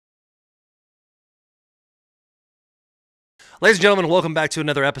Ladies and gentlemen, welcome back to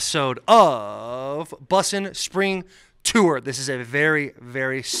another episode of Bussin Spring Tour. This is a very,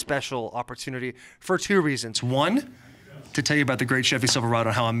 very special opportunity for two reasons. One, to tell you about the great Chevy Silverado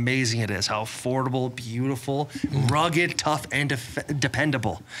and how amazing it is, how affordable, beautiful, rugged, tough, and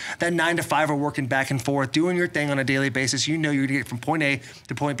dependable. That 9 to 5 are working back and forth, doing your thing on a daily basis. You know you're going to get from point A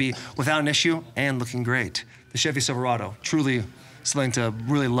to point B without an issue and looking great. The Chevy Silverado, truly something to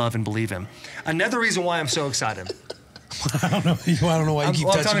really love and believe in. Another reason why I'm so excited. I don't know why you keep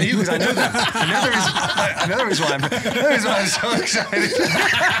touching me. I'm talking to you because I know that. Another reason why I'm so excited.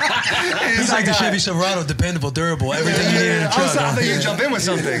 He's like the Chevy Silverado, dependable, durable, everything you need in a truck. I thought you'd jump in with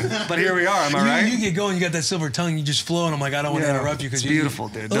something, but here we are. Am I right? You get going, you got that silver tongue, you just flow, and I'm like, I don't want to interrupt you because it's beautiful,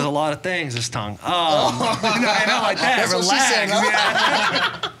 dude. There's a lot of things. This tongue. Not like that. That's Relax. what she said,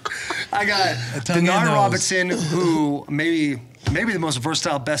 huh? I got Denard Robinson, who maybe the most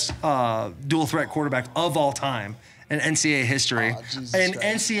versatile, best dual threat quarterback of all time. In NCAA history.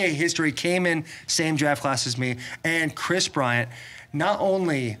 NCAA history, came in same draft class as me. And Chris Bryant not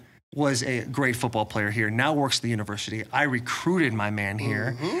only was a great football player here, now works at the university. I recruited my man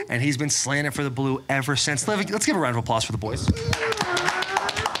here, and he's been slaying it for the Blue ever since. Let's give a round of applause for the boys.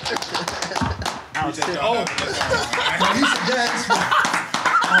 Outstanding.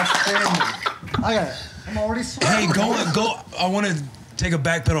 I'm already sweating. Hey, go. I want to take a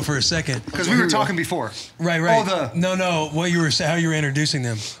back pedal for a second. Because we were talking before. Right. No, what you were saying, how you were introducing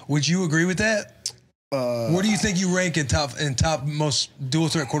them. Would you agree with that? Where do you think you rank in top most dual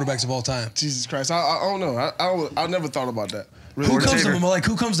threat quarterbacks of all time? Jesus Christ, I don't know. I never thought about that. Really.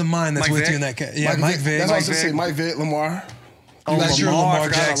 Who comes to mind that's with you in that case? Yeah, Mike Vick. That's what I was going to say. Mike Vick, Lamar. You got Lamar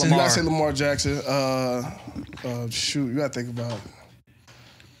Jackson. You got to say Lamar Jackson. Shoot, you got to think about.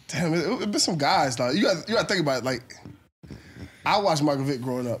 Damn, it been some guys. Like you got to think about it. Like, I watched Michael Vick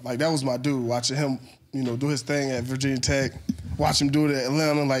growing up. Like, that was my dude. Watching him, do his thing at Virginia Tech. Watch him do it at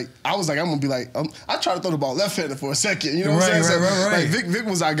Atlanta. Like, I was like, I'm going to be like, I tried to throw the ball left-handed for a second. You know what I'm saying? Right. Like, Vick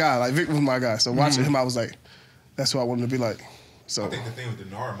was our guy. Like, Vick was my guy. So watching him, I was like, that's who I wanted to be like. So I think the thing with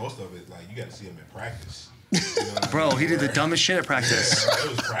Denard, most of it, like, you got to see him in practice. Bro, he did the dumbest shit at practice. It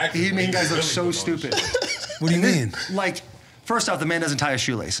was practice. He made guys look so stupid. What do you mean? Like, first off, the man doesn't tie his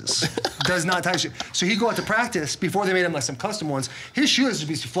shoelaces. Does not tie his shoelaces. So he'd go out to practice, before they made him like some custom ones, his shoelaces would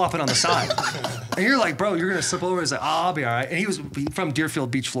be flopping on the side. And you're like, bro, you're going to slip over. He's like, I'll be all right. And he was from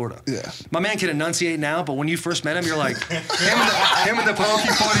Deerfield Beach, Florida. Yeah. My man can enunciate now, but when you first met him, you're like, him and the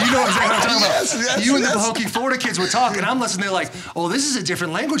Pahokee, Florida, you know exactly what I'm talking about. Yes, you and the Pahokee, Florida kids were talking, and I'm listening, they're like, oh, this is a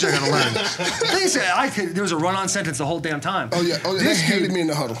different language I got to learn. They said, there was a run-on sentence the whole damn time. Oh, yeah. They hated me in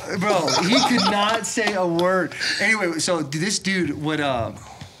the huddle. Bro, he could not say a word. Anyway, so this dude would,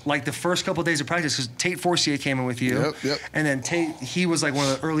 like the first couple of days of practice, because Tate Forcier came in with you. Yep. And then Tate, he was like one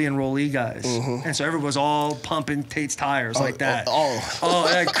of the early enrollee guys. And so everyone was all pumping Tate's tires like that.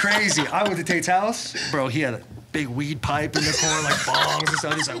 That crazy. I went to Tate's house. Bro, he had a big weed pipe in the corner, like bongs and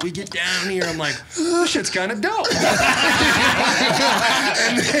stuff. He's like, we get down here. I'm like, this shit's kind of dope. And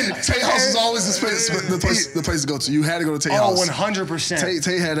then Tate house was always the place to go to. You had to go to Tate house. 100%.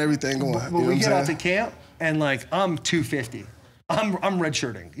 Tate had everything going. When we get out to camp, and like, I'm 250. I'm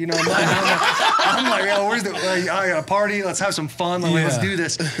redshirting, I'm like, yo, where's the? Like, I got a party. Let's have some fun. Like, let's do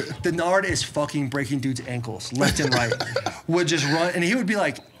this. Denard is fucking breaking dudes' ankles left and right. Would just run, and he would be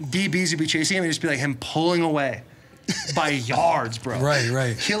like, DBs would be chasing him, and just be like him pulling away by yards, bro.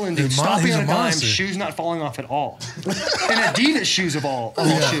 Right. Killing dudes. Stopping on a dime, shoes not falling off at all. And Adidas shoes of all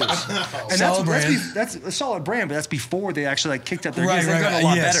shoes. And that's a solid brand, but that's before they actually like kicked up their gears. They've done a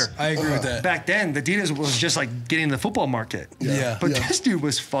lot better. I agree with that. Back then, the Adidas was just like getting the football market. But this dude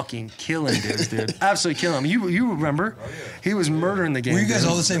was fucking killing dudes, dude. Absolutely killing them. You remember? He was murdering the game. Were you guys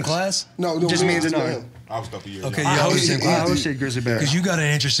all the same class? No, just me and Denard. I was a couple years. Okay, I hosted Grizzly Bear. Because you got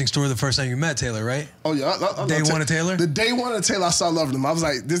an interesting story the first time you met Taylor, right? Oh yeah, Day one of Taylor. The day one of Taylor, I started loving him. I was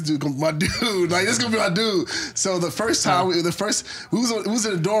like, this dude gonna be my dude. Like, this gonna be my dude. So the first time, we was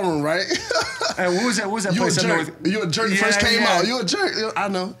in the dorm room, right? And what was that place up north? You a jerk. You first came out. You a jerk. I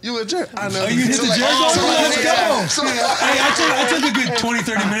know. You a jerk. I know. Oh, you hit the jerk? Let's go. Hey, I took a good 20,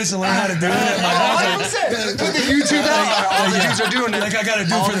 30 minutes to learn how to do it at my house. Put the YouTube out. All the dudes are doing it. Like, I gotta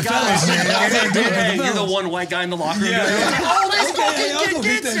do it for the fellas, man. You're the one white guy in the locker room. This fucking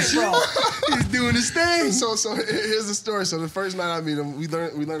kid gets it, bro. He's doing his thing. So here's the story. So the first night I meet him, we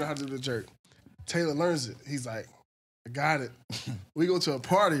learned how to do the jerk. Taylor learns it. He's like, I got it. We go to a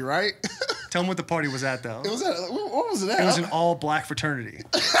party, right? Tell him what the party was at, though. It was at, what was it at? It was an all-black fraternity.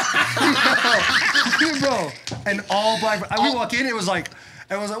 Bro, an all-black. We walk in, it was like,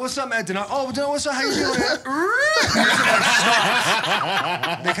 Everyone's like, "What's up, man?" Denard, "Oh, Denard, what's up? How you doing?"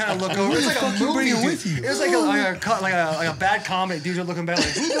 They kind of look over. It's like a movie, dude. It was like a bad comic. Dudes are looking back like,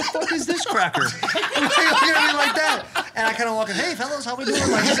 "Who the fuck is this cracker?" Looking at me like that. And I kind of walk in, "Hey, fellas, how we doing?"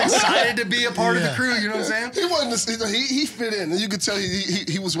 Like he's excited to be a part of the crew. You know what I'm saying? He wasn't. He fit in, and you could tell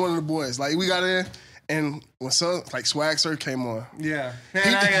he was one of the boys. Like we got in. And when Swag Sir came on. Yeah. Man,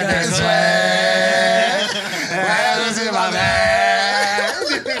 I got that swag. In my bag.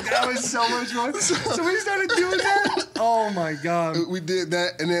 That was so much fun. So we started doing that. Oh my God. We did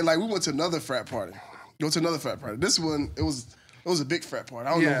that, and then like we went to another frat party. This one, it was a big frat party.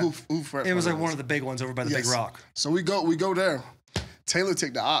 I don't know who frat party. It was like one of the big ones over by the Big Rock. So we go there. Taylor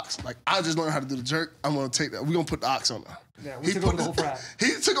take the ox. Like I just learned how to do the jerk. I'm gonna take that. We're gonna put the ox on there. Yeah, we took over the whole frat.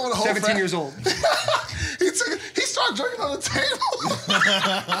 He took over the whole 17 frat. years old. He started drinking on the table.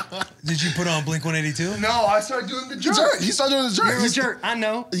 Did you put on Blink-182? No, I started doing the jerk. He started doing the jerk. You're a jerk. I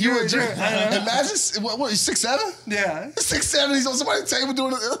know. You're a jerk. Imagine, what, you 6'7"? Yeah. 6'7", he's on somebody's table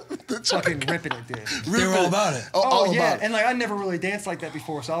doing the jerk. Fucking ripping it, dude. They were all about it. Oh yeah, and like I never really danced like that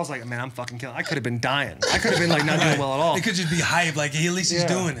before, so I was like, man, I'm fucking killing. I could have been dying. I could have been like not doing well at all. It could just be hype, like at least he's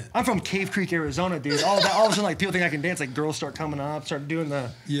doing it. I'm from Cave Creek, Arizona, dude. All of a sudden, like people think I can dance. Like girls start coming up, start doing the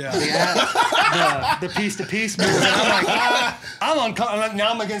piece to piece moves. And I'm like,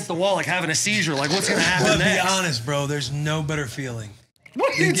 now I'm against the wall, like having a seizure. Like what's gonna happen But next? be honest, bro. There's no better feeling.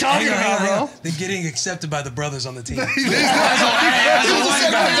 What are you talking about, bro? Than getting accepted by the brothers on the team. There's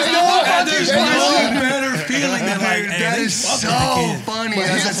no better feeling than like, that is so funny.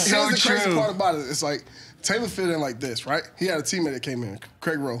 That's so Here's the crazy true. part about it. It's like Taylor fit in like this, right? He had a teammate that came in,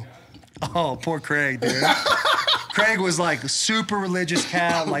 Craig Rowe. Oh, poor Craig, dude. Craig was like super religious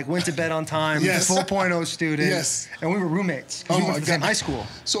cat, like went to bed on time, 4.0 student. Yes. And we were roommates. Oh We went my to the same God. high school.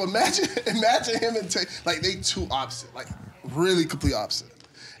 So imagine him and Taylor, like they two opposite, like really complete opposite.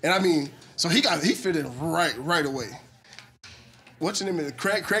 And I mean, so he fit in right away. Watching him,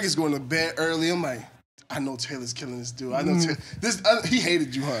 Craig is going to bed early. I'm like, I know Taylor's killing this dude. I know he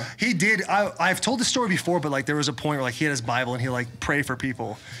hated you, huh? He did. I've told this story before, but like there was a point where like he had his Bible and he like pray for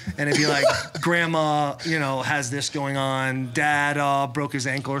people, and it'd be like, Grandma, has this going on. Dad broke his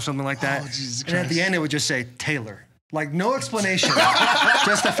ankle or something like that. Oh, Jesus and at the end it would just say Taylor. Like no explanation,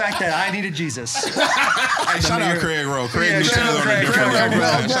 just the fact that I needed Jesus. Shout out Craig Rowe. Craig knew shout out Taylor on the Craig.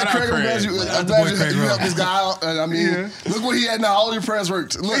 defense. Shout out Craig, Craig. I'm glad you helped this guy out. And I mean, look what he had now. All your prayers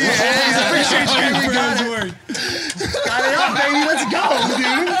worked. Look, Appreciate you. We got it. Got it up, baby. Let's go,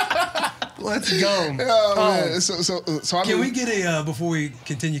 dude. Let's go. Oh, man. So I Can mean, we get a before we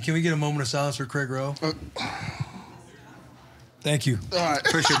continue? Can we get a moment of silence for Craig Rowe? Thank you. all right.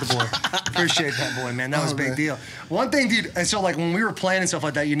 Appreciate the boy. Appreciate that boy, man. That was a big deal. One thing, dude, and so like when we were playing and stuff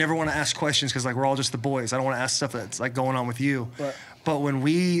like that, you never want to ask questions because like we're all just the boys. I don't want to ask stuff that's like going on with you. Right. But when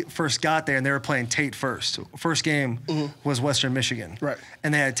we first got there and they were playing Tate first game was Western Michigan. Right.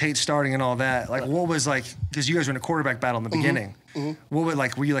 And they had Tate starting and all that. Like what was like, because you guys were in a quarterback battle in the beginning. What would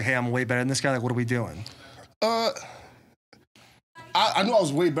like, were you like, hey, I'm way better than this guy? Like, what are we doing? I knew I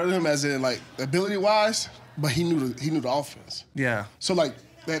was way better than him as in like ability wise, but he knew the offense. Yeah. So like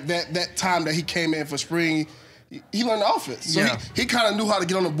that time that he came in for spring, he learned the offense. So Yeah. he kind of knew how to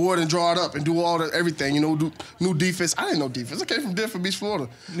get on the board and draw it up and do all everything. Do new defense. I didn't know defense. I came from Denver Beach, Florida.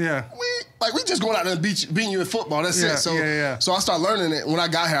 Yeah. We just going out there and beating you in football. That's Yeah, it. So yeah. so I started learning it. When I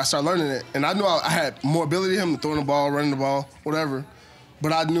got here, I started learning it, and I knew I had more ability than him, throwing the ball, running the ball, whatever.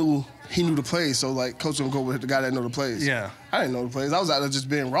 But I knew he knew the plays. So like coach would go with the guy that know the plays. Yeah. I didn't know the plays. I was out there just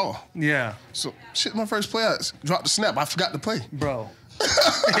being raw. Yeah. So shit, my first play, I dropped the snap. I forgot to play. Bro.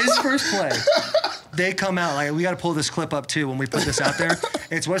 His first play. They come out like we got to pull this clip up too when we put this out there.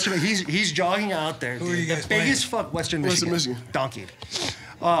 It's Western. He's jogging out there. Who are you Dude. guys The biggest fuck Western Michigan. Donkeyed.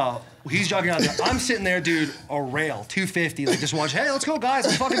 He's jogging out there. I'm sitting there, dude. A rail, 250. Like just watch. Hey, let's go, guys.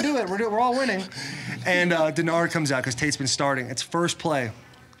 Let's fucking do it. We're all winning. And Denard comes out because Tate's been starting. It's first play.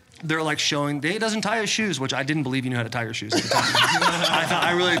 They're like showing he doesn't tie his shoes, which I didn't believe you knew how to tie your shoes at the time.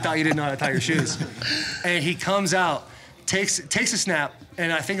 I really thought you didn't know how to tie your shoes. And he comes out, takes a snap,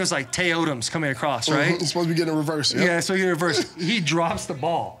 and I think it was like Tay Odom's coming across, right? He's supposed to be getting a reverse. Yep. Yeah, so he reverse. He drops the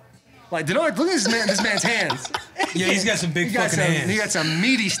ball. Like, Denard, look at this man's hands. Yeah, he's got some big fucking hands. He got some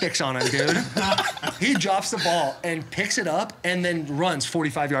meaty sticks on him, dude. He drops the ball and picks it up and then runs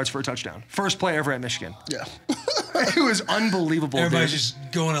 45 yards for a touchdown. First play ever at Michigan. Yeah. It was unbelievable, Everybody's dude.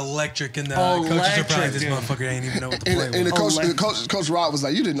 just going electric, and the coaches are probably like, this dude. motherfucker ain't even know what the play And was. the coach Rod was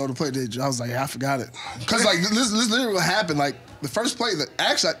like, "You didn't know the play, did you?" I was like, "Yeah, I forgot it." Because like this literally what happened. Like the first play,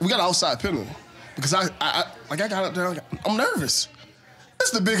 actually we got an outside penalty because I got up there. I'm nervous.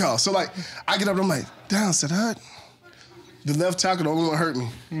 It's the big house. So like I get up, I'm like, "Down, said that." The left tackle, the only one hurt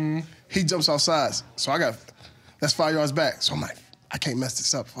me. He jumps off sides. So that's 5 yards back. So I'm like, I can't mess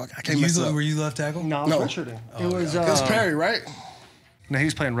this up. Fuck, I can't mess it up. Were you left tackle? No, I was redshirting. It was. It was Perry, right? No, he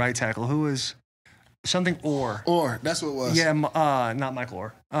was playing right tackle. Who was something Orr? Orr, that's what it was. Yeah, not Michael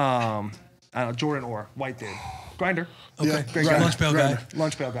Orr. I don't know, Jordan Orr, white dude, grinder. Okay, Yeah, great guy. Lunch pail guy.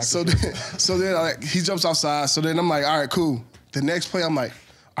 Lunch pail guy. So then like, he jumps outside. So then I'm like, all right, cool. The next play, I'm like,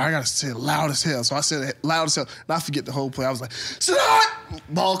 I gotta say it loud as hell. So I said it loud as hell. And I forget the whole play. I was like, sit down!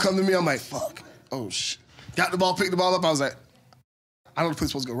 Ball come to me. I'm like, fuck. Oh, shit. Got the ball, picked the ball up. I was like, I know the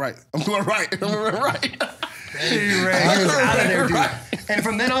play's supposed to go right. I'm going right. I'm going right. He was out of there, dude. And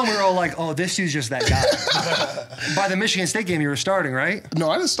from then on, we were all like, oh, this dude's just that guy. By the Michigan State game, you were starting, right? No,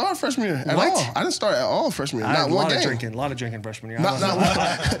 I didn't start freshman year at all. I didn't start at all freshman year. I Not had one a game. lot of drinking freshman year. Not one.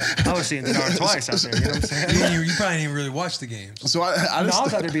 I was seeing Denard twice out there, you know what I'm saying? You probably didn't really watch the games. So I No, I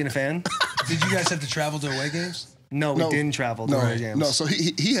was out there being a fan. Did you guys have to travel to away games? No, we didn't travel to away games. No, so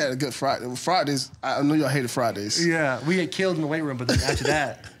he had a good Friday. Fridays, I know y'all hated Fridays. Yeah, we get killed in the weight room, but then after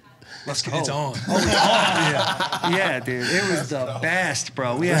that, let's go. It's on. Oh, it's on. Yeah, dude. It was the best,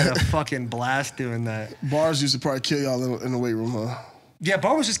 bro. We had a fucking blast doing that. Bars used to probably kill y'all in the weight room, huh? Yeah,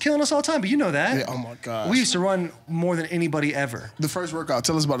 Bar was just killing us all the time, but you know that. Yeah, oh my gosh. We used to run more than anybody ever. The first workout.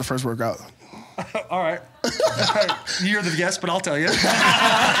 Tell us about the first workout. All right. You're the guest, but I'll tell you. He's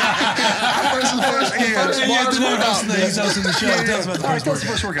hosting the show. Tell us about the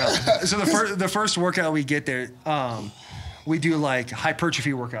first workout. So the first workout we get there, we do like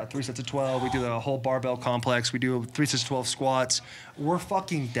hypertrophy workout, 3 sets of 12. We do the whole barbell complex. We do 3 sets of 12 squats. We're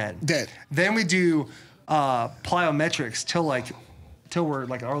fucking dead. Then we do plyometrics till we're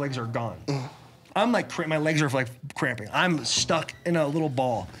like our legs are gone. I'm like my legs are like cramping. I'm stuck in a little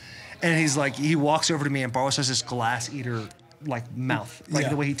ball. And he's like, he walks over to me and Barlow has this glass eater like mouth,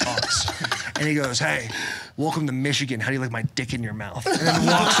 like the way he talks. And he goes, hey, welcome to Michigan. How do you like my dick in your mouth? And then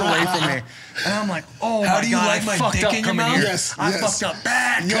walks away from me. And I'm like, oh How my do you God, like I my fucked dick up in your coming mouth? here. Yes, I yes. fucked up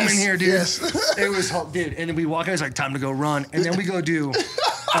bad coming here, dude. Yes. It was, dude. And then we walk in, it's like, time to go run. And then we go do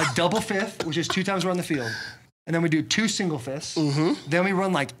a double fifth, which is 2 times around the field. And then we do 2 single fists. Then we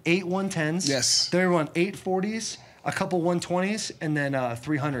run like 8 110s. Yes. Then we run 8 40s, a couple 120s, and then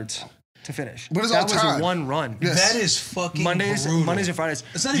 300s. To finish. But it's that all was time. One run. That is fucking Mondays brutal. and Fridays.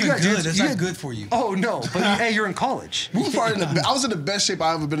 It's not even good. That's not good for you. Oh, no. But hey, you're in college. We were probably I was in the best shape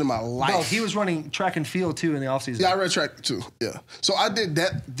I've ever been in my life. Bro, he was running track and field, too, in the offseason. Yeah, I ran track, too. Yeah. So I did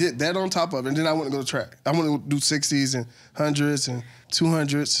that on top of it, and then I went to go to track. I went to do 60s and 100s and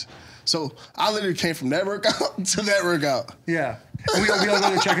 200s. So I literally came from that workout to that workout. Yeah. And we all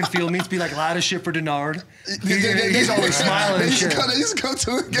go to track and field. Meets be like loud as shit for Denard. He's always smiling and shit. They used to come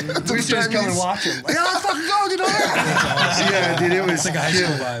to We used to just come and watch him. Like, let's fucking go, Denard. Yeah, dude, it was It's like a high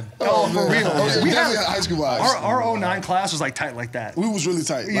school vibe. Oh, for real. Oh, we had high school vibes. Our 09 class was like tight like that. We was really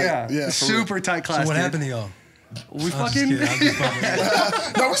tight. Like, yeah, for super real. tight class. So what dude. happened to y'all? We fucking.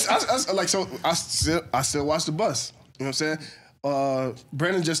 No, I still watch the bus. You know what I'm saying?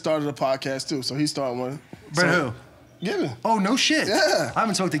 Brandon just started a podcast too, so he started one. Brandon who? Gibbon. Oh, no shit. Yeah. I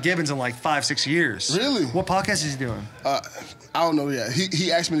haven't spoken to Gibbons in like 5-6 years. Really? What podcast is he doing? I don't know yet.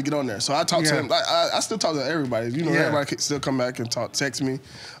 He asked me to get on there, so I talked to him. I still talk to everybody. You know, everybody can still come back and text me.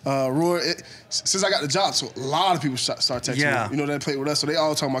 Roy, since I got the job, so a lot of people start texting me. You know, they played with us, so they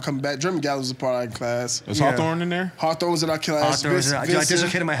all talking about coming back. Jeremy Gallows was a part of our class. Was Hawthorne in there? Hawthorne was in our class. I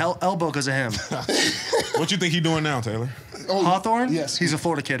dislocated my elbow because of him. What you think he doing now, Taylor? Hawthorne? Yes. He's a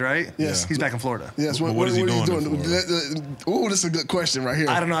Florida kid, right? Yes. He's back in Florida. Yes. What is he doing? Ooh, this is a good question right here.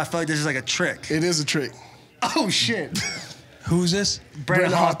 I don't know. I feel like this is like a trick. It is a trick. Oh, shit. Who's this?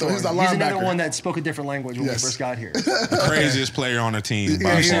 Brandon Hawthorne. He's the He's another linebacker. one that spoke a different language when we Yes. first got here. The craziest player on the team. Yeah,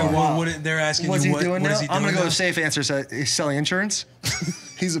 by yeah. far. Wow. They're asking What's you he doing what now? is he doing I'm going to go now? with safe answer. So he's selling insurance?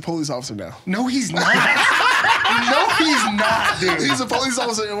 He's a police officer now. No, he's not. No, he's not, dude. He's a police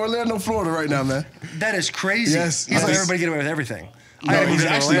officer in Orlando, Florida right now, man. That is crazy. Yes. He's letting everybody get away with everything. No, he's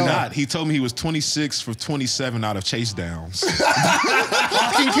actually Orlando. not. He told me he was 26 for 27 out of chase downs.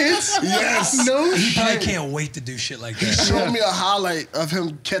 Fucking kids? Yes. No He probably shit. can't wait to do shit like He that. showed me a highlight of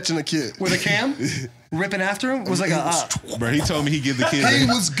him catching a kid. With a cam? Ripping after him? Was like a... Bro, he told me he'd give the kid. He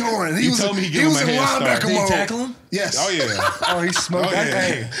was going. He told me he'd give he was him a in head start. linebacker Did he mode. tackle him? Yes. Oh yeah. Oh, he smoked Oh, that. yeah.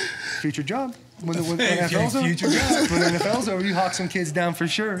 Hey, future job. When the Hey, NFL's over, future job. when the NFL's over, you hawk some kids down for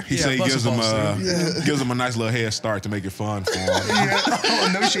sure. He said he bust gives the him ball, gives him a nice little head start to make it fun for him. Yeah.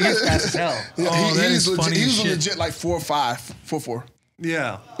 Oh, no shit. He's fast as hell. Yeah, Oh, that he's is legit. funny He as was shit. legit like 4'5", 4'4",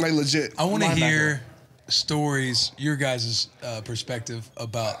 Yeah. like legit. I want to Linebacker. hear stories, your guys' perspective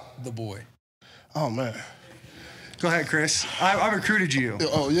about the boy. Oh man. Go ahead, Chris. I recruited you.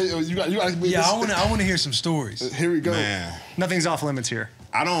 Oh yeah, you got. Yeah, I want to hear some stories. Here we go. Man, Nothing's off limits here.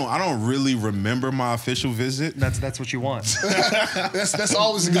 I don't really remember my official visit. That's what you want. That's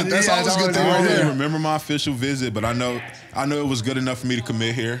always a good. That's Yeah, always a good it's thing I right don't really there. remember my official visit, but I know it was good enough for me to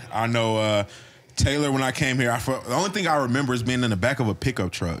commit here. I know Taylor, when I came here, the only thing I remember is being in the back of a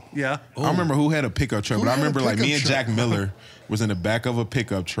pickup truck. Yeah. I don't remember who had a pickup truck, Who but I had a remember like me pickup and truck? Jack Miller was in the back of a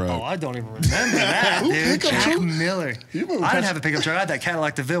pickup truck. Oh, I don't even remember that, Who dude. pickup Jack truck? Miller. You remember I didn't Patrick- have a pickup truck. I had that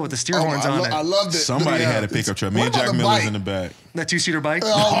Cadillac DeVille with the steer Oh, horns on it. I loved it. Somebody Yeah. had a pickup truck. Me What and Jack about the Miller was bike? in the back. That 2-seater bike.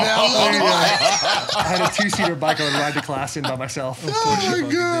 Oh man, I love it. I had a 2-seater bike I would ride to class in by myself. Oh my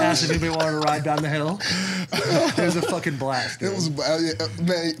god. Asked if anybody wanted to ride down the hill. It was a fucking blast, dude. It was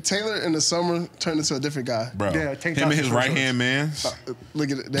man. Taylor in the summer turned into a different guy. Bro, Yeah, tank him tops and his and short right hand man.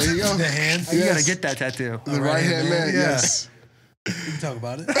 Look at it. There you go. The hand. You Yes. gotta get that tattoo. The right hand man. Yeah. Yes. We can talk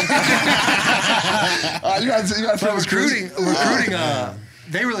about it. You got to But finish recruiting,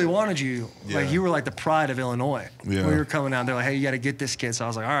 they really wanted you. Like Yeah. you were like the pride of Illinois. Yeah. We were coming out. They're like, hey, you got to get this kid. So I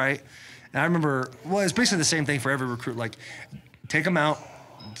was like, all right. And I remember, well, it's basically the same thing for every recruit. Like, take him out,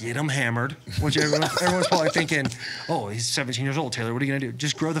 get him hammered. Which everyone's probably thinking, oh, he's 17 years old. Taylor, what are you gonna do?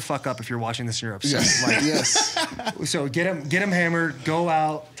 Just grow the fuck up if you're watching this and you're upset. Yes. Like, Yes. so get him hammered. Go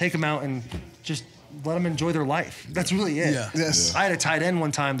out, take him out, and just let them enjoy their life. That's really it. Yeah. Yes. I had a tight end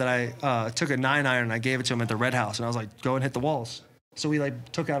one time that I took a 9-iron and I gave it to him at the Red House, and I was like, go and hit the walls. So we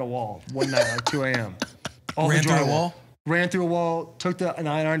like took out a wall one night, like 2 a.m. Ran through a wall? Ran through a wall, took the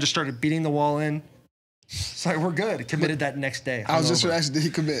 9-iron, just started beating the wall in. It's like, we're good. Committed that next day. I was just hungover. gonna ask you, did he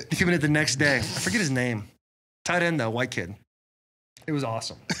commit? He committed the next day. I forget his name. Tight end though, white kid. It was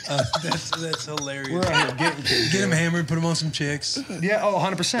awesome. That's hilarious. We're out here getting kids. Get him hammered, put him on some chicks. Yeah,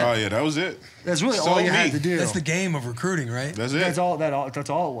 100%. Oh yeah, that was it. That's really So all you me. had to do. That's the game of recruiting, right? That's it. That's all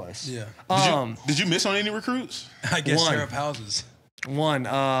it was. Yeah. Did you miss on any recruits? I guess One. tear up houses. One,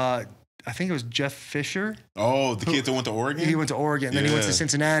 I think it was Jeff Fisher. Oh, the kid that went to Oregon? He went to Oregon, then he went to Yeah.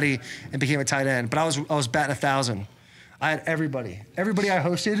 Cincinnati and became a tight end. But I was batting 1,000. I had everybody I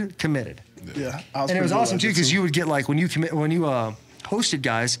hosted committed, Yeah. and it was awesome too because you would get like when you hosted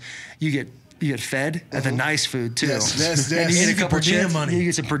guys, you get fed at the nice food too. Yes, yes, And you yes. get You a get couple per diem chips. money. You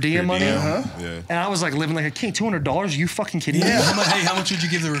get some per diem money. Yeah. And I was like living like a king. $200? You fucking kidding me? Yeah. How much would you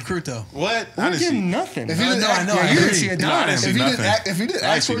give the recruit though? What? I didn't get nothing. If he didn't I know. Yeah, I you didn't agree. see a No, I dime. didn't see If he nothing. didn't I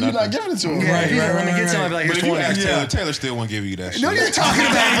ask for it, see you're not nothing. giving it to him. Yeah, Right, if you didn't right, let me right, get some, I'd right. be like, But here's if you 20. ask Yeah. Taylor still won't give you that shit. No, you're talking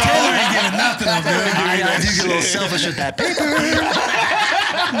about it. Taylor ain't getting nothing. I'm good. I do get a little selfish with that paper.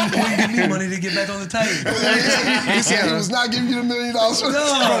 Give me money to get back on the tight. He said he was not giving you $1 million. No,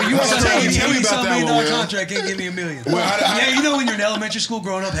 you want to tell me $80 about that one, million Will. contract, can't give me $1 million. I- Yeah, you know when you're in elementary school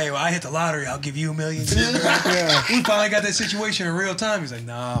growing up, hey, well, I hit the lottery, I'll give you $1 million. We finally got that situation in real time. He's like,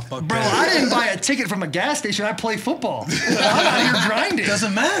 nah, fuck Bro, that. I didn't buy a ticket from a gas station. I play football. I'm out here grinding.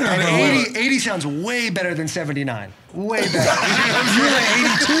 Doesn't matter, And bro. 80 sounds way better than 79. Way better. You're like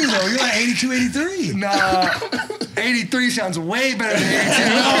 82 though. You're like 82, 83. Nah, 83 sounds way better than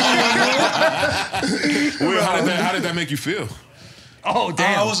 82. Will, how did that make you feel? Oh,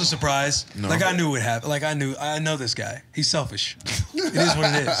 damn. I wasn't surprised. No. Like I knew it would happen. Like I know this guy. He's selfish. It is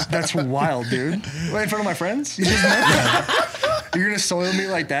what it is. That's wild, dude. Right in front of my friends? You just met me? You're going to soil me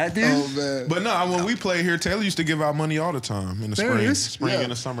like that, dude? Oh man. But no, when we played here, Taylor used to give out money all the time in the There it is. spring Yeah.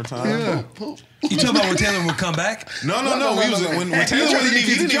 and the summertime. Yeah. You talking about when Taylor would come back? No. No, We no, was no. when Hey, Taylor you're trying wasn't to get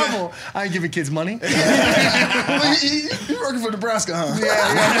even. kids in trouble. I ain't giving kids money. Well, you working for Nebraska, huh?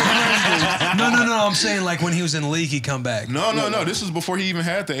 No. I'm saying like when he was in the league, he'd come back. No. This was before he even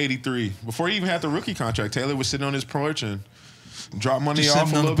had the 83. Before he even had the rookie contract. Taylor was sitting on his porch and drop money Just off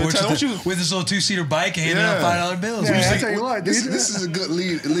sitting a on the little bit. porch Taylor, with his little 2-seater bike and handing Yeah. out $5 bills. Yeah, We used I to- tell you what, dude. This is a good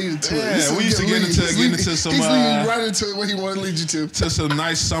lead to it. Yeah, This is we a used to good get lead. into- He's get leading- into some, He's leading right into what he wanted to lead you to. to some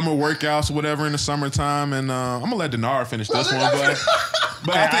nice summer workouts or whatever in the summertime. And I'm going to let Denard finish this one.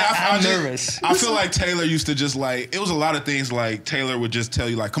 But I think I'm just- nervous. I feel like Taylor used to just like, it was a lot of things like Taylor would just tell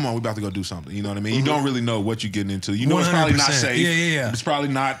you like, come on, we about to go do something. You know what I mean? You don't really know what you're getting into. You know it's probably not 100%. safe. Yeah. It's probably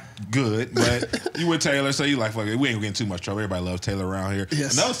not good, but you with Taylor, so you like, fuck it, we ain't getting too much trouble. Everybody loves Taylor around here.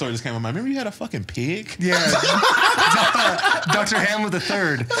 Yes. Another story just came to mind. Remember you had a fucking pig? Yeah. Dr. Hamlet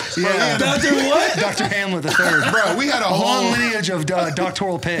III. Yeah. Dr. what? Dr. Hamlet III. Bro, we had a A long whole lineage of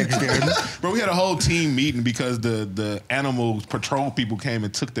doctoral pigs, dude. Bro, we had a whole team meeting because the animal patrol people came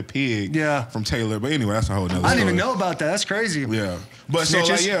and took the pig from Taylor. But anyway, that's a whole nother I didn't story. even know about that. That's crazy. Yeah. But so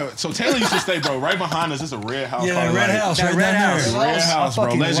Snitches. so Taylor used to stay, bro, right behind us. It's a red house. Yeah, called, red like, house, That right red down house. there. Red house, I bro.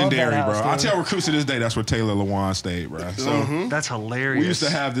 fucking love that Legendary, house, bro. I dude. tell recruits to this day that's where Taylor Lewan stayed, bro. So That's hilarious. we used to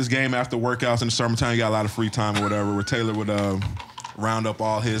have this game after workouts in the summertime. You got a lot of free time or whatever, where Taylor would round up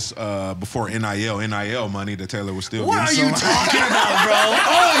all his before NIL money that Taylor was still What are getting. you talking about, bro?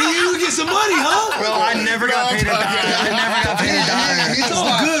 Oh, you get some money, huh? Bro, I never got paid a dime. I never got paid a dime. It's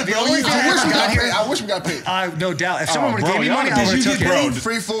all good, bro. I wish we got paid. No doubt. If someone would have bro, gave me money, I did would you have took get it. paid?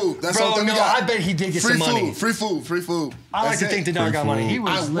 Free food. That's all Bro, we no, got. I bet he did get Free some money. food. Free food. I like to think Denard Free got money. He food.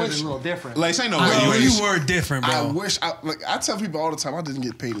 was I living wish- a little different. Like, ain't no I way wish- You were different, bro. I tell people all the time I didn't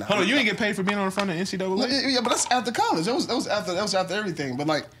get paid now. Hold on, you ain't get paid for being on the front of NCAA? Yeah, but that's after college. That was after everything. But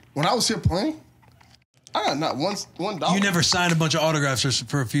like when I was here playing, I got not $1. You never signed a bunch of autographs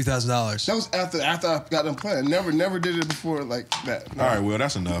for a few $1,000s. That was after I got them playing. Never did it before like that. No. All right, well,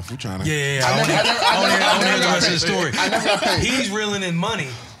 that's enough. We're trying to. Yeah. I never I want to hear the got rest of the paid. story. I never got paid. He's reeling in money.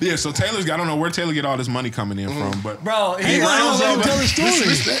 Yeah, so I don't know where Taylor get all this money coming in from, but Bro, Hey, he why don't let him tell the story?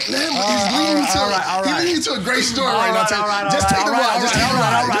 He's leading to a great story right now. Just take the ride. Just take the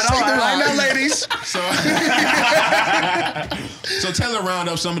ride. Just take the ride. Now, ladies. So Taylor round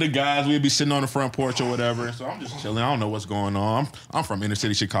up some of the guys. We'd be sitting on the front porch or whatever. So I'm just chilling. I don't know what's going on. I'm from inner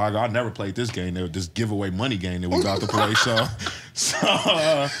city Chicago. I never played this game. They would just give away money game that we about to play.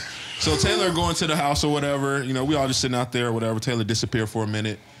 So Taylor going to the house or whatever. You know, we all just sitting out there or whatever. Taylor disappeared for a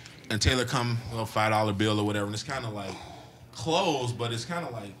minute, and Taylor come a $5 bill or whatever, and it's kind of like closed, but it's kind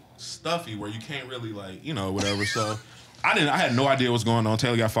of like stuffy where you can't really like whatever. So I had no idea what's going on.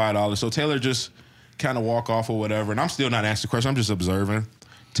 Taylor got $5, so Taylor just kind of walk off or whatever, and I'm still not asking questions. I'm just observing.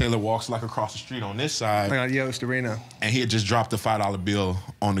 Taylor walks like across the street on this side. Like on Yost Arena. And he had just dropped a $5 bill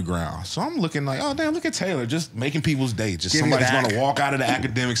on the ground. So I'm looking like, oh, damn, look at Taylor just making people's day. Just Give somebody's it back. going to walk out of the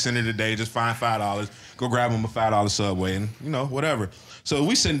academic center today, just find $5, go grab him a $5 Subway and, whatever. So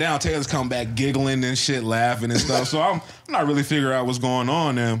we sitting down, Taylor's come back giggling and shit, laughing and stuff. So I'm not really figuring out what's going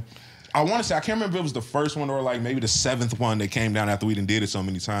on. And I want to say, I can't remember if it was the first one or like maybe the 7th one that came down after we done did it so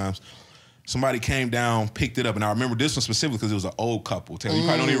many times. Somebody came down, picked it up, and I remember this one specifically because it was an old couple. Taylor, you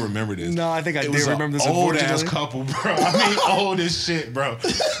probably don't even remember this. No, I think I It do was remember this, an old-ass unfortunately. couple, bro. I mean, old as shit, bro.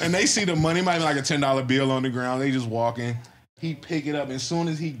 And they see the money, might be like a $10 bill on the ground. They just walking. He pick it up, and as soon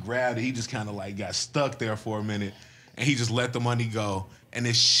as he grabbed it, he just kind of like got stuck there for a minute, and he just let the money go. And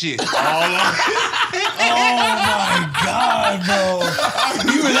it's shit all on Oh my God, bro!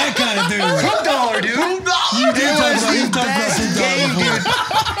 You were that kind of dude. $2, dude. You did It talk was about you the talked about best $2 game, before. dude.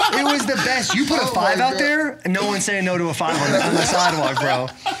 It was the best. You put a Oh 5 my out God. there, and no one's saying no to a 5 on the sidewalk, bro.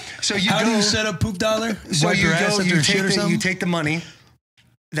 So you How go. do you set up poop dollar? So Wipe you your ass go. after You a shit or take something? you take the money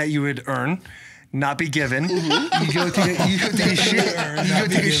that you would earn, not be given. Mm-hmm. You go take a shit. Earn, You not go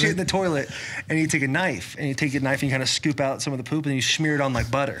be take a shit given. in the toilet, and you take a knife, and you kind of scoop out some of the poop, and you smear it on like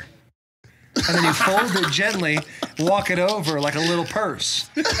butter. And then you fold it gently, walk it over like a little purse,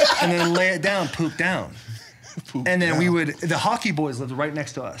 and then lay it down, poop down. And then the hockey boys lived right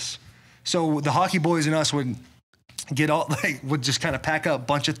next to us. So the hockey boys and us would would just kind of pack up a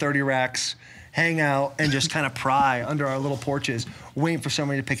bunch of 30 racks, hang out, and just kind of pry under our little porches, waiting for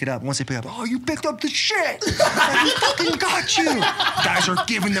somebody to pick it up. Once they pick it up, oh, you picked up the shit! I fucking got you! Guys are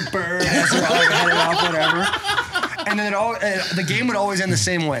giving the bird as they're like headed off, whatever. And then the game would always end the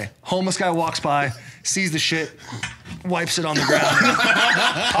same way. Homeless guy walks by, sees the shit, wipes it on the ground,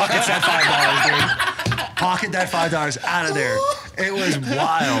 pockets that $5, dude. Pocket that $5 out of there. It was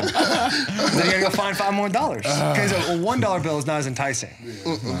wild. Then you gotta go find $5 more. Because a $1 bill is not as enticing. You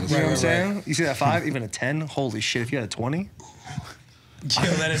know what I'm saying? You see that 5, even a 10? Holy shit, if you had a 20? Yo,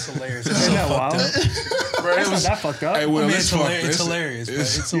 that is hilarious. It's Isn't so that wild? fucked up. Bro, It's not that fucked up. Hey, Will, I mean, it's it's hilarious, but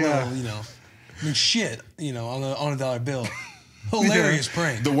it's a Yeah. little, I mean, shit, on a dollar bill. Hilarious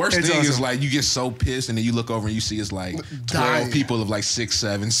prank. The worst It's thing is awesome. like you get so pissed and then you look over and you see it's like 12 Dying. people of like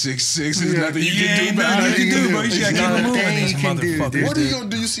 6'7", 6'6". There's nothing you Yeah, can do ain't about nothing it. you can do, bro. You just gotta There's keep not it a moving. thing These you can do, motherfuckers, dude. What are you gonna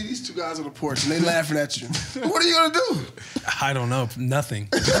do? You see these two guys on the porch and they laughing at you. What are you gonna do? I don't know. Nothing.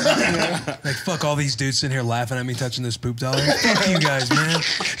 Like, fuck all these dudes sitting here laughing at me touching this poop dollar. Fuck you guys, man.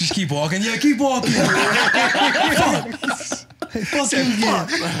 Just keep walking. Yeah, keep walking. Fuck you again.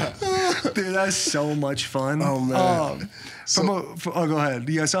 Dude, that's so much fun. Oh, man. Go ahead.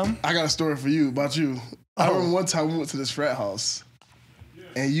 You got something? I got a story for you about you. I remember one time we went to this frat house,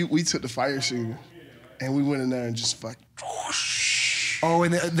 and we took the fire extinguisher, and we went in there and just fuck. Oh,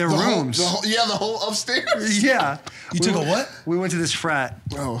 in the rooms. The whole upstairs. Yeah. You took a what? We went to this frat.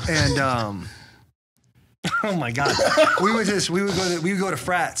 Oh. And oh my God. We would go to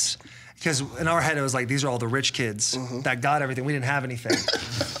frats. Because in our head, it was like, these are all the rich kids that got everything. We didn't have anything.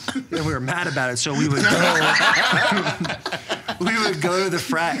 And we were mad about it. So we would go to the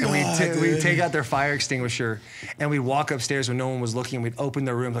frat and we'd take out their fire extinguisher and we'd walk upstairs when no one was looking and we'd open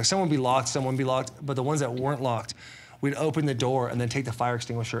their rooms. Like someone would be locked, someone would be locked. But the ones that weren't locked, we'd open the door and then take the fire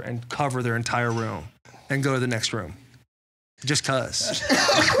extinguisher and cover their entire room and go to the next room. Just cuz.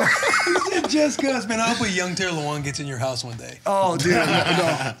 Just cuz, man. I hope a young Taylor Lewan gets in your house one day. Oh, dude.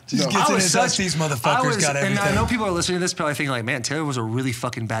 Just gets in his house. These motherfuckers got everything. And I know people are listening to this probably thinking like, man, Taylor was a really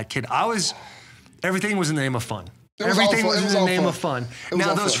fucking bad kid. Everything was in the name of fun. Everything was in the name of fun.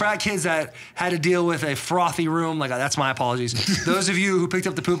 Now, those frat kids that had to deal with a frothy room, like that's my apologies. Those of you who picked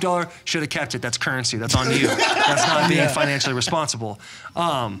up the poop dollar should have kept it. That's currency. That's on you. That's not being financially responsible.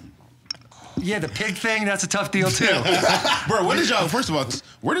 Yeah, the pig thing, that's a tough deal too. Bro, first of all,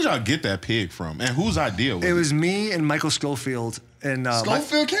 where did y'all get that pig from? And whose idea was it? It was me and Michael Schofield. And,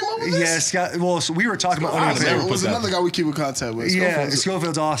 Schofield came up with this? Yeah, Scott. Well, so we were talking about owning a pig. It was another guy we keep in contact with. Yeah,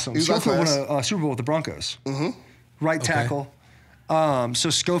 Schofield's awesome. Schofield won a Super Bowl with the Broncos. Right tackle. So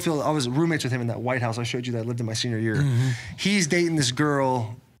Schofield, I was roommates with him in that White House I showed you that I lived in my senior year. He's dating this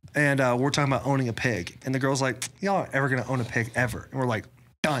girl, and we're talking about owning a pig. And the girl's like, y'all aren't ever going to own a pig ever. And we're like,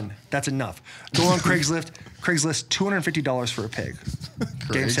 done. That's enough. Go on Craigslist, $250 for a pig.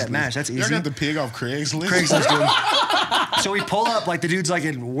 Game, set, match. That's easy. You got the pig off Craigslist? Craigslist, dude. So we pull up, like the dude's like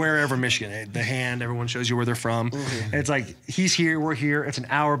in wherever, Michigan. The hand, everyone shows you where they're from. And it's like, he's here, we're here. It's an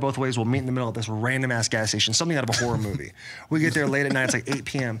hour both ways. We'll meet in the middle of this random ass gas station, something out of a horror movie. We get there late at night. It's like 8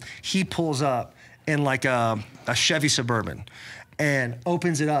 p.m. He pulls up in like a Chevy Suburban and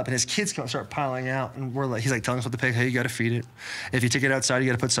opens it up, and his kids start piling out, and he's like telling us what the pig, hey, you got to feed it. If you take it outside, you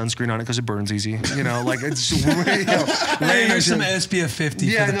got to put sunscreen on it because it burns easy. You know, like it's hey, here's some SPF 50.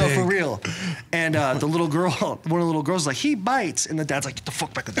 Yeah, for the pig. For real. And the little girl, one of the little girls, is like, he bites, and the dad's like, get the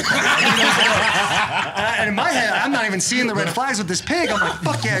fuck back in the car. And in my head, I'm not even seeing the red flags with this pig. I'm like,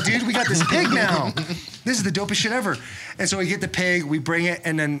 fuck yeah, dude, we got this pig now. This is the dopest shit ever. And so we get the pig, we bring it,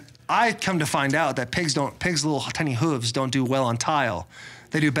 and then I come to find out that pigs' little tiny hooves don't do well on tile.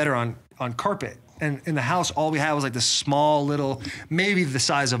 They do better on carpet. And in the house, all we had was like this small little, maybe the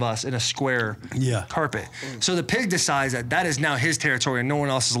size of us in a square carpet. So the pig decides that is now his territory and no one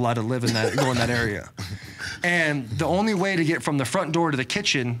else is allowed to go in that area. And the only way to get from the front door to the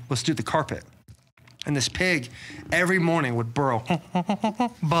kitchen was through the carpet. And this pig every morning would burrow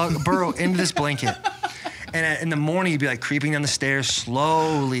into this blanket. And in the morning, he'd be like creeping down the stairs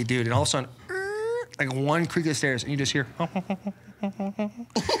slowly, dude. And all of a sudden, like one creak of the stairs, and you just hear, and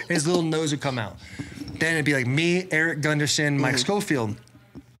his little nose would come out. Then it'd be like me, Eric Gunderson, Mike Schofield.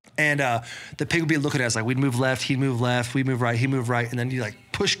 And the pig would be looking at us like we'd move left, he'd move left, we'd move right, he'd move right. And then he'd like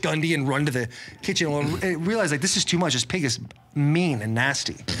push Gundy and run to the kitchen. Well, realize like this is too much. This pig is mean and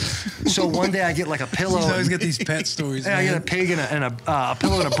nasty. So one day I get like a pillow. He's always got these pet stories. And I get a pig and a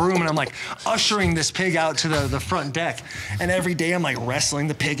pillow and a broom, and I'm like ushering this pig out to the front deck. And every day I'm like wrestling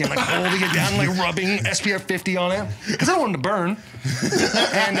the pig and like holding it down, like rubbing SPF 50 on it because I don't want him to burn.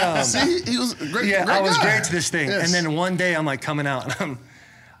 And see, he was great. Yeah, great I was guy. great to this thing. Yes. And then one day I'm like coming out and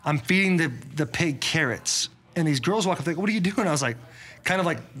I'm feeding the pig carrots, and these girls walk up like, "What are you doing?" I was like, kind of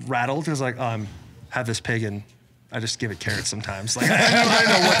like rattled. I was like, have this pig and I just give it carrots sometimes. Like I don't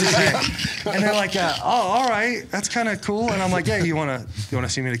know what to say. And they're like, "Oh, all right, that's kind of cool." And I'm like, "Yeah, you wanna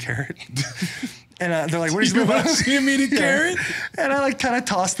see me the carrot?" And they're like, "What are you want to see me the carrot?" And I like kind of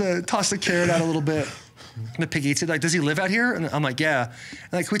toss the carrot out a little bit. And the pig eats it. Like, does he live out here? And I'm like, yeah.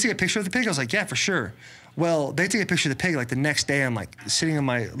 And like, can we take a picture of the pig? I was like, yeah, for sure. Well, they take a picture of the pig. Like the next day, I'm like sitting in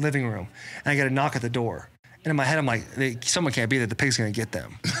my living room, and I get a knock at the door. And in my head, I'm like, someone can't be there. The pig's gonna get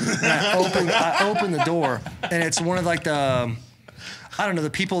them. And I open the door, and it's one of like the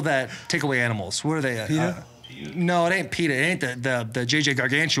people that take away animals. What are they? PETA? No, it ain't PETA. It ain't the JJ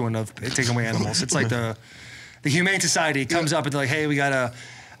Gargantuan of taking away animals. It's like the Humane Society comes up and they're like, hey, we got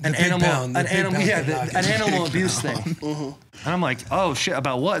an animal abuse thing. And I'm like, oh shit,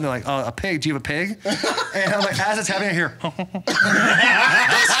 about what? And they're like, a pig. Do you have a pig? And I'm like, as it's happening, I hear,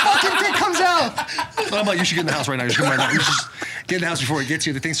 this fucking thing comes out. And I'm like, you should get in the house right now. You should just get in the house before it gets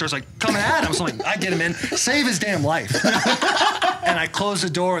you. The thing starts like coming at him. So I'm like, I get him in, save his damn life. And I close the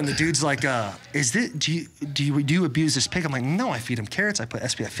door, and the dude's like, do you abuse this pig? I'm like, no, I feed him carrots. I put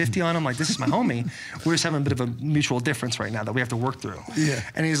SPF 50 on him. Like, this is my homie. We're just having a bit of a mutual difference right now that we have to work through. Yeah.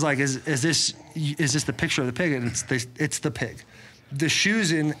 And he's like, is this the picture of the pig? And it's the pig. The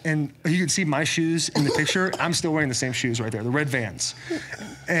shoes and you can see my shoes in the picture. I'm still wearing the same shoes right there, the red Vans.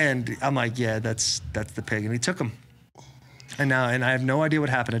 And I'm like, yeah, that's the pig. And he took them. And I have no idea what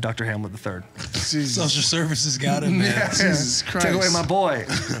happened to Dr. Hamlet III. Social services got him, man. Yeah. Jesus Christ. Took away my boy.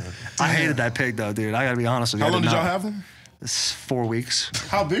 I hated that pig, though, dude. I got to be honest with you. How long did y'all have him? 4 weeks.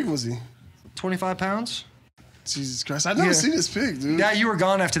 How big was he? 25 pounds. Jesus Christ. I never seen this pig, dude. Yeah, you were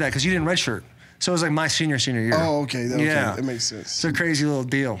gone after that because you didn't redshirt. So it was like my senior year. Oh, okay. That makes sense. It's a crazy little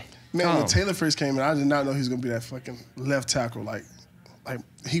deal. Man, when Taylor first came in, I did not know he was gonna be that fucking left tackle. Like when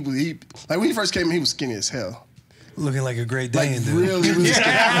he first came in, he was skinny as hell. Looking like a Great Like Dane, dude. really Yeah.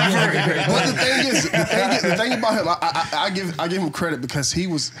 scared. But the thing about him, I give him credit because he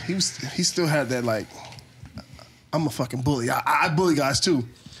still had that like, I'm a fucking bully. I bully guys too.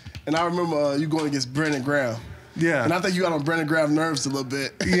 And I remember you going against Brandon Graham. Yeah. And I think you got on Brandon Graham's nerves a little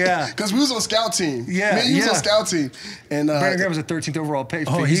bit. Yeah. Because we was on scout team. Yeah, Man, he was yeah. on scout team. And Brandon Graham was a 13th overall pick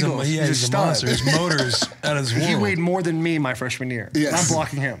for Oh, the he's Eagles. he's a stud. monster. His motor's out of this world. He weighed more than me my freshman year. Yes. I'm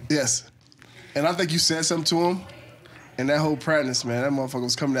blocking him. Yes. And I think you said something to him. And that whole practice, man, that motherfucker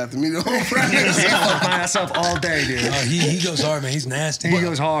was coming after me the whole practice. He fucked my ass up all day, dude. He goes hard, man. He's nasty. He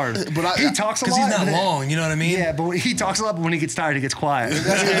goes hard. But he talks a lot. Because he's not but long, you know what I mean? Yeah, but he talks a lot, but when he gets tired, he gets quiet.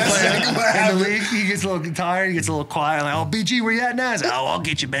 That's In the happened. league, he gets a little tired, he gets a little quiet. Like, oh, BG, where you at now? He's like, oh, I'll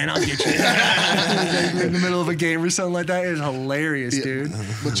get you, man. I'll get you. In the middle of a game or something like that. It's hilarious, dude.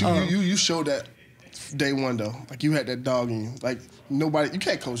 But you showed that day one, though. Like, you had that dog in you. Like, nobody, you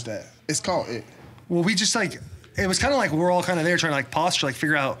can't coach that. It's called it. Well, we just like, it was kind of like we're all kind of there trying to like posture, like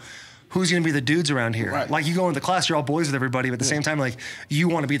figure out who's going to be the dudes around here. Right. Like you go into the class, you're all boys with everybody, but at the same time, like you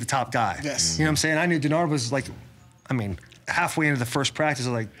want to be the top guy. Yes. You know what I'm saying? I knew Denard was like, I mean, halfway into the first practice,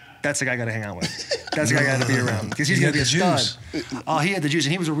 I was like, that's the guy I got to hang out with. That's the guy I got to be around because he's He going to had be a the stud. Oh, he had the juice,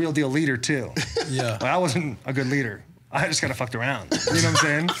 and he was a real deal leader too. Yeah. Like, I wasn't a good leader. I just kind of fucked around. You know what I'm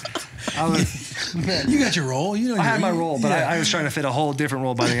saying? I was, man, You got your role. You know. I had my role, but I was trying to fit a whole different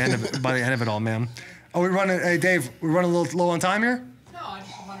role by the end of it all, man. Oh, we running. Hey, Dave, we running a little low on time here. No, I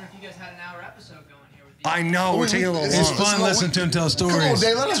just wonder if you guys had an hour episode going here with you. I know we're taking a little It's long. Fun listening to him tell stories. Come on,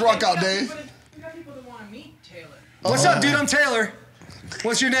 Dave. Let us rock out, Dave. We got people that want to meet Taylor. What's up, dude? I'm Taylor.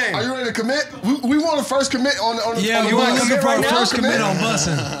 What's your name? Are you ready to commit? We want to first commit on the Yeah, on we the want bus. to look for our right now? first commit on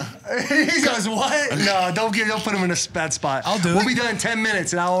Bussin. He goes, what? No, don't put him in a bad spot. I'll do We'll it. be done in 10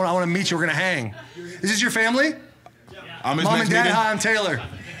 minutes, and I want to meet you. We're gonna hang. Is this your family? I'm his Mom next and Dad. meeting. Hi, I'm Taylor.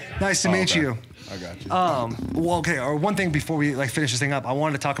 Nice to meet okay. you. I got you. Well, okay. Or one thing before we like finish this thing up, I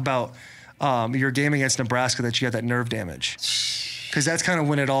wanted to talk about your game against Nebraska that you had that nerve damage. Because that's kind of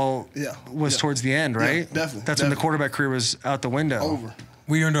when it all was towards the end, right? Yeah, definitely. That's when the quarterback career was out the window. Over.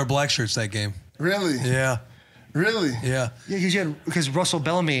 We earned our black shirts that game. Really? Yeah. Really? Yeah. Yeah, because Russell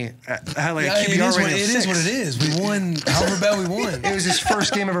Bellamy had like Yeah, a it QBR is rating what of it 6. is. What it is. We won. However bad we won. It was his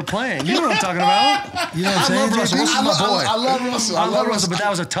first game ever playing. You know what I'm talking about? You know what I'm I saying? love Russell. JB? Russell's my boy. I love Russell. I love Russell, but that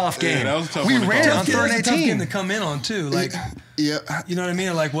was a tough game. that was a tough we one to ran call. on Tough game, 3rd that's and a tough game 18. to come in on too. Like, Yeah. you know what I mean?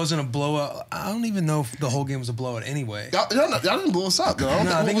 It like wasn't a blowout. I don't even know if the whole game was a blowout anyway. Y'all didn't blow us up, though.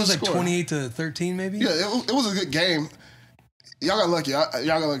 No, I think it was like score? 28-13 maybe. Yeah, it was a good game. Y'all got lucky. Y'all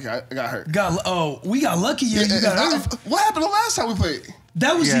got lucky. I got hurt. We got lucky. You got hurt. What happened the last time we played?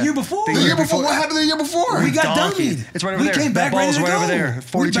 That was Yeah. the year before. The The year year before. before- What happened the year before? We got Donkey. dummied. It's right over we there. came That back ready ball's to right go. over there.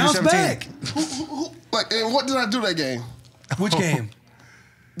 We bounced 42-17. back. Like, and what did I do that game? Which game?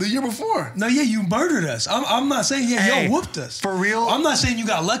 The year before. No, yeah, you murdered us. I'm not saying Hey, y'all whooped us. for real? I'm not saying you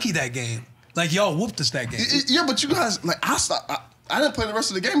got lucky that game. Like y'all whooped us that game. Yeah, but you guys, like, I stopped. I didn't play the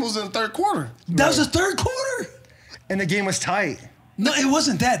rest of the game. It was in the third quarter. That was the third quarter. And the game was tight. No, it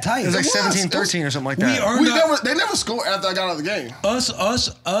wasn't that tight. It was like It was. 17-13 or something like We that. earned They never scored after I got out of the game.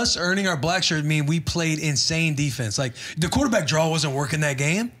 us earning our black shirt mean we played insane defense. Like the quarterback draw wasn't working that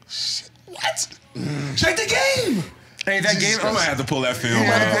game. What? Check the game. Hey, that game. I'm gonna have to pull that film.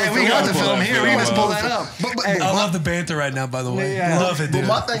 Hey, we got the film here. We can just pull that up. But Hey, I love the banter right now. By the way, Yeah. love it, But dude.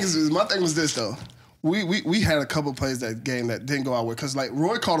 my thing was this though. We had a couple plays that game that didn't go our way because like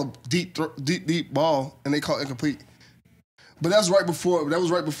Roy caught a deep ball and they caught incomplete. But that was right before.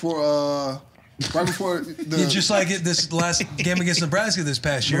 Yeah, just like this last game against Nebraska this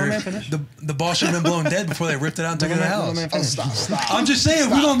past year, man finish? the ball should have been blown dead before they ripped it out and took it in the house. Oh, stop. I'm just saying,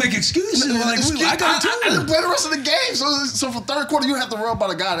 we're gonna make excuses. We're like, I got I didn't two. play the rest of the game, so for third quarter you have to run by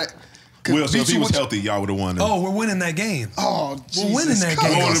the guy that. Will, so if beat he you was with- healthy, y'all would have won. Oh, we're winning that game. Oh, We're winning that come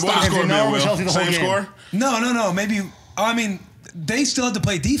game. on, What stop. the score If been, Denard was Will? healthy the whole Same game. score? No. Maybe. I mean, they still had to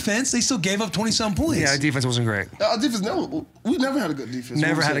play defense. They still gave up 20-some points. Yeah, defense wasn't great. Our defense we never had a good defense.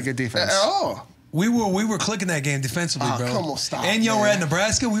 Never had a good defense. at all. We were clicking that game defensively, Ah, bro. come on, stop, And y'all were man. at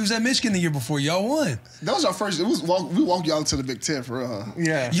Nebraska. We was at Michigan the year before. Y'all won. That was our first. We walked y'all into the Big Ten for real, huh?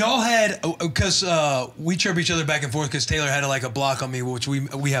 Yeah. Y'all had because we chirp each other back and forth because Taylor had like a block on me, which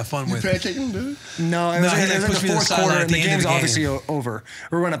we have fun You with. pancaking, dude. No, it was, No, he, it like, was like pushed the me to the fourth sideline quarter, at and the the end of game's the game. obviously over.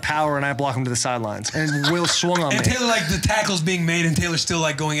 We were running power, and I blocked him to the sidelines. And Will swung on And me. Taylor, like the tackle's being made, and Taylor's still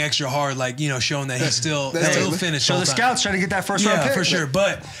like going extra hard, like showing that he's still That's still Taylor. finished. So all the time. scouts trying to get that first round Yeah, pick. for sure.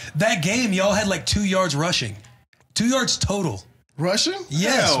 But that game, y'all had like 2 yards rushing, 2 yards total. Russian?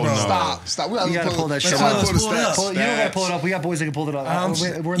 Yes, Hell bro. no. Stop. We You gotta pull that shit let's up. pull the Let's pull it stats. up. You don't gotta pull it up. We got boys that can pull it up.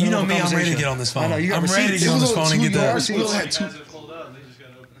 We're in the You know middle of me, a I'm ready to conversation. get on this phone. I know, you got I'm ready to receipts. get on this It was phone and on get 2 that. yards. We only had two. Guys have pulled up. They just got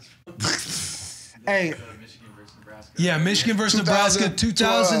to open this. Hey, Yeah, Michigan versus Nebraska,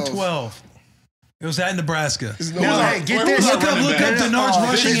 2012. It was at Nebraska. Now, hey, get this. Look up Denard's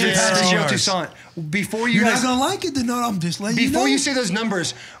rushing and passing yards. Before You're not going to like it, Denard. I'm just letting you know. Before you say those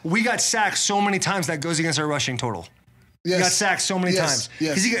numbers, we got sacked so many times that goes against our rushing total. Yes. He got sacked so many times.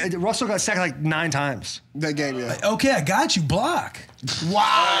 Yes. Russell got sacked like 9 times. That game, yeah. Okay, I got you. Block.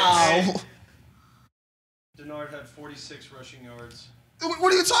 Wow. Denard had 46 rushing yards.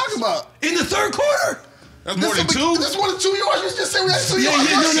 What are you talking about? In the third quarter. That's more than 2? That's more than 2 yards. You just said we had 2 yards.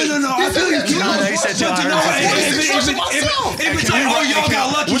 No. I feel you. He said 2 If it's like, oh, y'all got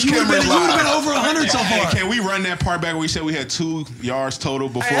lucky, you would have been over 100 so far. Can we run that part back where we said we had 2 yards total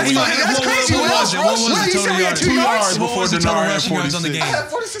before? That's crazy. What was the total yards? 2 yards What before was the total Denard had rushing yards on the 46. game? I had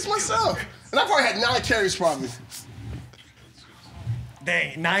 46 myself. And I probably had 9 carries probably.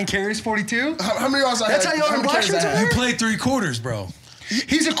 Dang, 9 carries, 42? How many yards I had? That's how y'all rushing to You played 3 quarters, bro.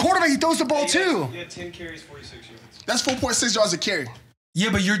 He's a quarterback. He throws the ball too. He had 10 carries, 46 yards. That's 4.6 yards a carry. Yeah,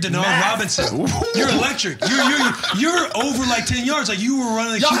 but you're Denard Robinson. You're electric. You're over like 10 yards. Like you were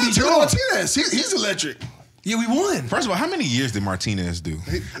running like Y'all had QB Taylor draw. Martinez. He's electric. Yeah, we won. First of all, how many years did Martinez do?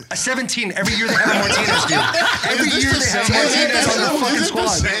 17. Every year they have a Martinez, dude. Every year they have Martinez on their fucking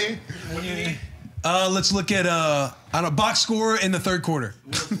squad. Let's look at on a box score in the third quarter.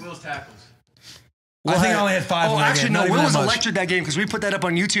 Will's tackles. I think I only had 5 in that actually, game. no. Not Will even was that much. electric that game because we put that up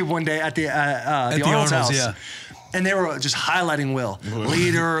on YouTube one day at the Arnold's Arnold's, house. yeah. And they were just highlighting Will.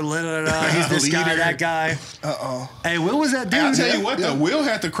 Leader, he's this guy, that guy. Hey, Will was that dude. I'll tell you what, though. Will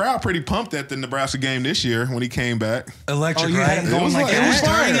had the crowd pretty pumped at the Nebraska game this year when he came back. Electric, you right? had him going like it was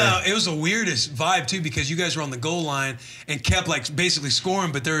that. it was the weirdest vibe too because you guys were on the goal line and kept like basically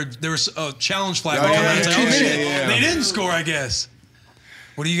scoring, but there was a challenge flag. Oh, going yeah, on. It's like, yeah, oh, shit. yeah. They didn't score, I guess.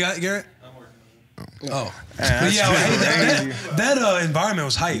 What do you got, Garrett? Oh, that's that environment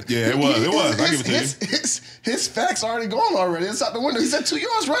was hype. Yeah, it was. I give it to you. His facts already gone already. It's out the window. He said 2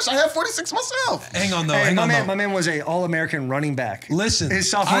 yards rush. I had 46 myself. Hang on though. Hey, hang on. my man was a All-American running back. Listen,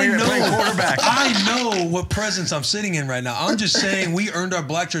 his sophomore year playing quarterback. I know what presence I'm sitting in right now. I'm just saying we earned our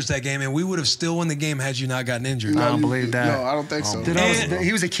black shirts that game, and we would have still won the game had you not gotten injured. I don't believe that. No, I don't think so. Dude,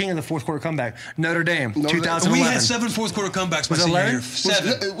 he was the king of the fourth quarter comeback. Notre Dame, 2011. We had 7 fourth quarter comebacks my senior year.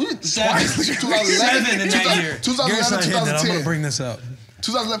 7 in that year. 2011, I'm going to bring this up.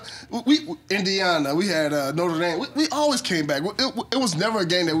 2011, Indiana, we had Notre Dame. We always came back. It was never a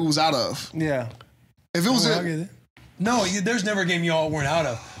game that we was out of. Yeah. If it was No, there's never a game y'all weren't out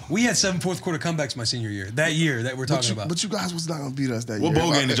of. We had 7 fourth quarter comebacks my senior year. That year that we're talking about. But you guys was not going to beat us that year. What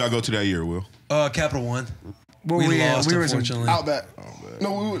bowl game did y'all go to that year, Will? Capital One. Well, we lost, we were unfortunately. Outback.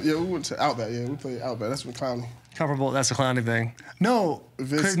 No, we went to Outback. Yeah, we played Outback. That's when Clowney. Comparable. That's a clowny thing. No,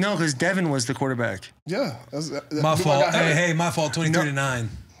 because Devin was the quarterback. Yeah. My fault. Hey, my fault. 23-9.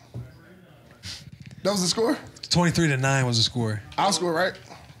 That was the score? 23-9 was the score. Our score, right?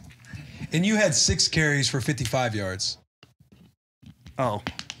 And you had 6 carries for 55 yards. Oh.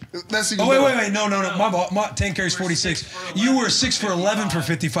 Wait. No. My 10 carries, 46. You were 6 for 11 for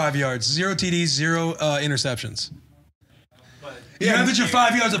 55 yards. 0 TDs, 0 interceptions. You averaged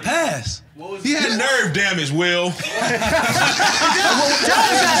 5 yards a pass. He had nerve damage, Will.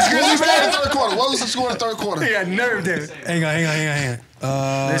 What was the score in the third quarter? He had nerve damage. Hang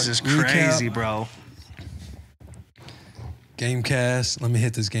on. This is crazy, bro. Gamecast. Let me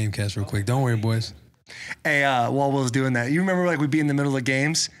hit this Gamecast real quick. Don't worry, boys. Hey, while Will's doing that, you remember like we'd be in the middle of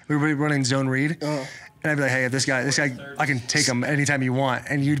games, we were running zone read, and I'd be like, hey, this guy, I can take him anytime you want,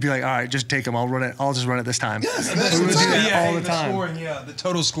 and you'd be like, all right, just take him. I'll just run it this time. Yes, we would do that all the time. Scoring, the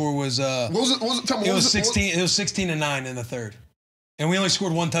total score was what was it? Tell me, it was 16. It was 16-9 in the third, and we only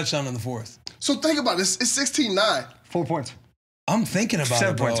scored 1 touchdown in the fourth. So think about this. It's 16-9. 4 points. I'm thinking about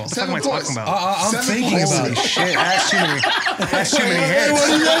 7 it, bro. points. What the fuck am I talking about? I'm thinking about it. Shit, that's too many. That's too many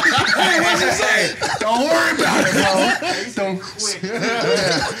hits. Hey, don't worry about it, bro.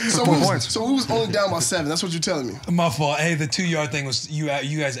 So we was only down by 7. That's what you're telling me. My fault. Hey, the 2 yard thing was you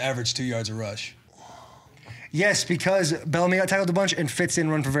guys averaged 2 yards a rush. Yes, because Bellamy got tackled a bunch and Fitz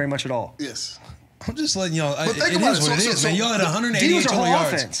didn't run for very much at all. Yes. I'm just letting y'all. But think it about is it. what it is, man. Y'all had 188 total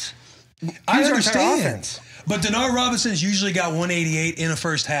yards. Offense. I understand. But Denard Robinson's usually got 188 in a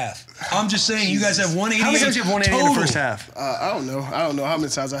first half. I'm just saying, you guys have 188. How many times you have 188 in the first half? I don't know how many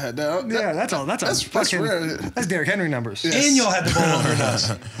times I had that. Yeah, that's rare. That's Derrick Henry numbers. Yes. And y'all had the ball longer than us.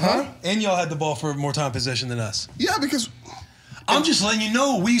 Huh? And y'all had the ball for more time possession than us. Yeah, because I'm just letting you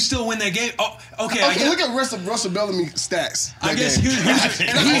know we still win that game. Oh, okay. Okay, look at Russell Bellamy stats. I guess he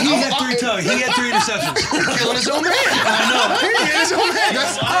had 3 tugs. He had 3 interceptions. Killing his own man. I know. His own man.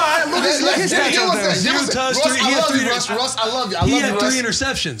 All right, look at his stats out there. 0 tugs. Russ, I love you. He had 3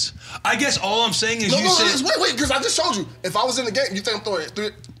 interceptions. I guess all I'm saying is you said. Wait, because I just showed you. If I was in the game, you think I'm throwing 3?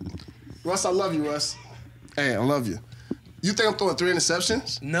 Russ, I love you, Russ. Hey, I love you. You think I'm throwing 3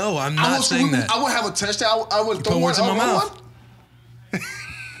 interceptions? No, I'm not saying that. I wouldn't have a touchdown. I wouldn't throw Put words in my mouth. One.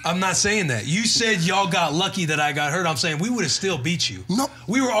 I'm not saying that. You said y'all got lucky that I got hurt. I'm saying we would have still beat you. No.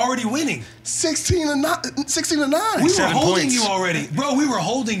 We were already winning. 16-9. We were holding you already. Bro, we were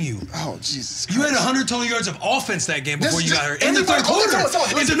holding you. Oh, Jesus Christ. You had 100 total yards of offense that game before you got hurt. In the everybody- third quarter.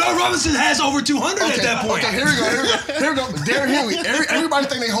 okay, And Denard Robinson has over 200 at that point. Okay, here we go. Derrick Henry. Everybody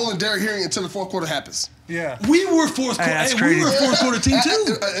think they holding Derrick Henry until the fourth quarter happens. Yeah. We were fourth quarter. that's We were a fourth quarter team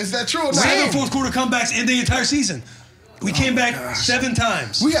too. Is that true or not? 7 fourth quarter comebacks in the entire season. We came back 7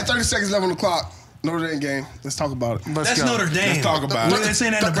 times. We got 30 seconds left on the clock. Notre Dame game. Let's talk about it. That's Notre Dame. Let's talk about it. This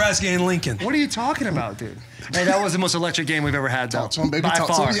ain't at Nebraska and Lincoln. What are you talking about, dude? Hey, that was the most electric game we've ever had, though. Talk to him, baby. By Talk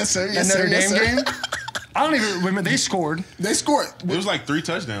to far. him. Yes, sir. Yes, That sir. Notre Yes, Dame sir. game. I don't even remember. They scored They scored. It was like 3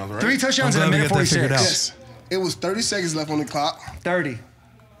 touchdowns, right? 3 touchdowns in I'm a glad we minute got that 46. figured out. Yes. It was 30 seconds left on the clock 30.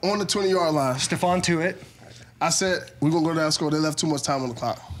 on the 20-yard line. Stephon to it. I said, we're going to go down and score. They left too much time on the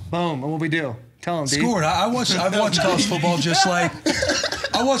clock. Boom. And what we do? Tell them, D. Scored. I've watched college football just like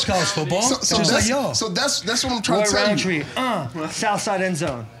I watch college football just like y'all. So that's what I'm trying Roy to tell Roundtree. you. South side end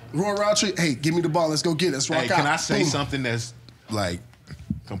zone. Roy Roundtree, hey, give me the ball. Let's go get it. Let's rock Hey, out. can I say Boom. something that's like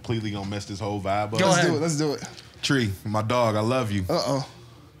completely gonna mess this whole vibe up? Go ahead. Let's do it. Tree, my dog, I love you. Uh-oh.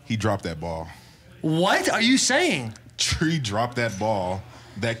 He dropped that ball. What are you saying? Tree dropped that ball.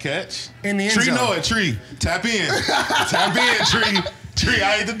 That catch? In the end Tree, zone. know it. Tree, tap in. Tap in, Tree. Tree,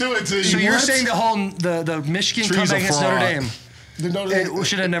 I hate to do it to you. So you're What? saying the Michigan Tree's comeback a against Notre fraud. Dame, The Notre Dame. it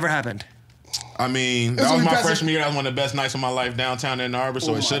should have never happened. I mean, That's that was what my we passed freshman year. That was one of the best nights of my life downtown in Ann Arbor,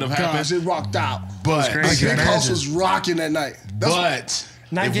 so it should have happened. It rocked out. But, crazy. Big Imagine. House was rocking that night. but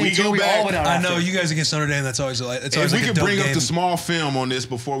Night if game we two, go we all back, went out I after. know you guys against Notre Dame. That's always like it's if always we like could a dope bring up game. the small film on this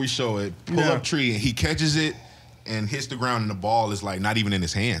before we show it, pull up Tree, and he catches it and hits the ground, and the ball is like not even in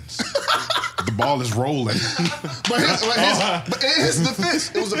his hands. The ball is rolling. But in his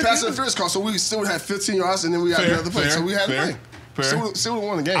defense, it was a pass interference call, so we still would have 15 yards, and then we had Fair, another play. fair, So we had fair, a play. fair. Still would have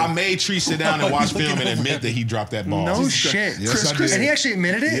won the game. I made Tree sit down and watch film and admit that he dropped that ball. No shit. Yes, I did. And he actually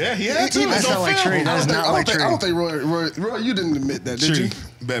admitted it? Yeah, he had to. That's It's not on like film. Tree. That is not like I Tree. don't think Roy, you didn't admit that, did Tree, you?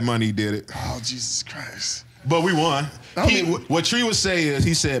 bet money he did it. Oh, Jesus Christ. But we won. I mean- What Tree would say is,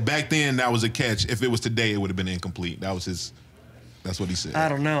 he said back then that was a catch. If it was today, it would have been incomplete. That was his. That's what he said. I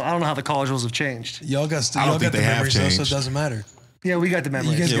don't know. I don't know how the college rules have changed. Y'all got I don't think the they have memories though, so it changed. doesn't matter. Yeah, we got the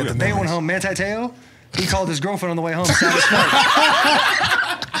memories. You guys got the They went memories. home. Manti Te'o, he called his girlfriend on the way home. Sound asleep.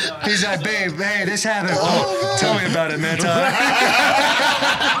 He's like, babe, hey, this happened. Oh, tell me about it, Manti.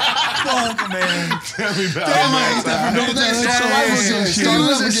 Fuck, man. Tell me about He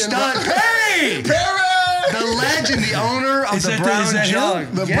was a stud. Perry! The legend, the owner of Is the that brown is that him?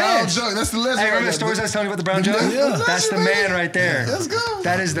 jug. The Yes. brown jug. That's the legend. Hey, right remember the there. stories I was telling you about the brown jug? Yeah. That's the man right there. Let's go.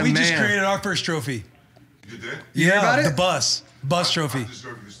 That is the We man. just created our first trophy. You did? You hear about it? The bus trophy. This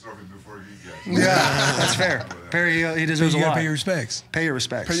trophy before you guys. Yeah, that's fair. Perry, he deserves You a gotta lot. pay your respects. Pay your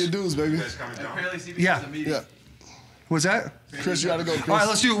respects. Pay your dues, baby. Guys coming down? Apparently, CBS Yeah. has a meeting. Yeah. What's that? Chris, you gotta go, Chris. All right,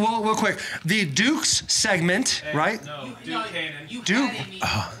 let's do it real quick. The Dukes segment, right? No, You Duke Cannon. You Duke. had a meeting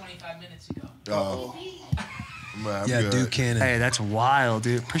 25 minutes ago. Man, I'm Yeah, good. Duke Cannon. Hey, that's wild,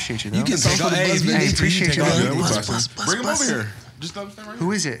 dude. Appreciate you, though. You can Some take for all. the Hey, if you Busby. need to, Appreciate you can take you. all. Yeah, we Bus, talking. bus, Bring him bus. over here. Just stand right Who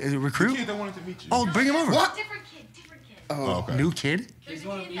here. is it? Is it a The recruit? kid that wanted to meet you. Oh, bring him over. What? Different kid. Oh, okay. New kid? He's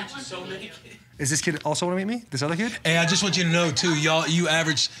going to meet you so many kids. Is this kid also want to meet me? This other kid? Hey, I just want you to know too, you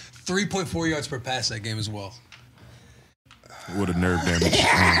averaged 3.4 yards per pass that game as well. What a nerve damage.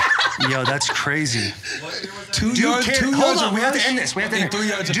 Yo, that's crazy. 2 Duke yards. Cannon. 2 Hold yards. on, of we have to rush end this. We have to and end it. 3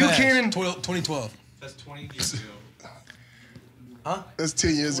 yards of Duke pass. Cannon. 2012. That's 20 years ago. That's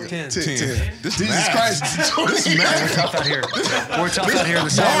 10 years ago. 10. 10. This Jesus math. Christ. We're tough out here. We're tough out here in the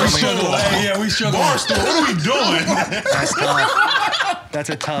South. Hey, yeah, we struggle. Barstool, what are we doing? That's tough. That's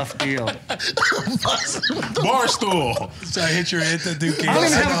a tough deal. Barstool. So I hit the Duke I Cannon. don't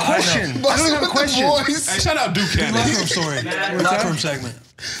even have a question. I don't even have a question. Hey, shout out Duke Locker room Cannon. story. Locker room segment.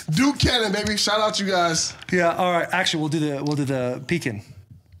 Duke Cannon, baby. Shout out you guys. Yeah. All right. Actually, we'll do the peeking.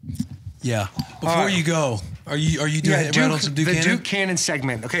 Yeah. Before right. you go, are you doing it right on some Duke the Cannon? Duke Cannon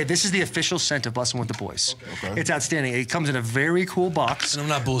segment. Okay, this is the official scent of Bussin' With The Boys. Okay. It's outstanding. It comes in a very cool box. And I'm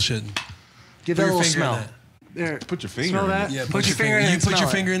not bullshitting. Give Put that a your little finger in smell. that. There. Put your finger Smell in that? it. Yeah, Put your finger in it. You and put your smell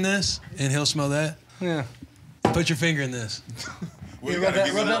it. finger in this, and he'll smell that. Yeah. Put your finger in this. Well, rub that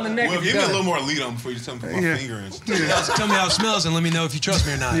on the neck. Well, if you give me a got it. little more lead on before you tell me to put my finger in. Tell me how it smells and let me know if you trust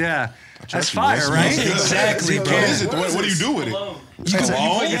me or not. Yeah. That's you, man. fire, It right? smells good. Exactly, bro. What is it? What do you do with it? It's a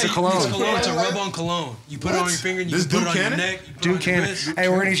cologne. It's a cologne. It's a rub-on cologne. You put it on your finger and you This put it dude on your can it? neck. You put Dude, it on your can wrist. Hey,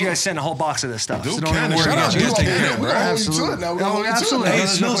 we're gonna need you guys to send a whole box of this stuff. Dude, so don't can even it? worry Shut about up. it. You guys take We're care gonna of it. hold you to Absolutely. it now. We're No, gonna hold you to absolutely. it. Hey, it There's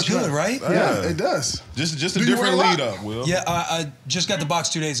no smells question good, about right? Yeah, it does. Just a Do you different wear a lead lot? up, Will. Yeah, I just got the box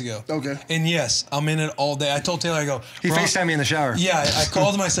 2 days ago. Okay. And yes, I'm in it all day. I told Taylor, I go, He bro, FaceTimed me in the shower. yeah, I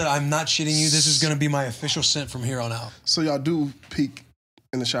called him. I said, I'm not shitting you. This is going to be my official scent from here on out. So y'all do peek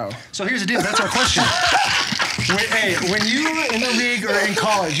in the shower. So here's the deal. That's our question. When you were in the league or in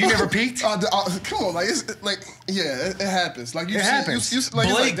college, you never peaked? Come on, like it's like it happens. Like you It see, happens. You, like,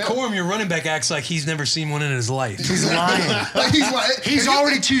 Blake it's like, Corum, your running back, acts like he's never seen one in his life. He's lying. like He's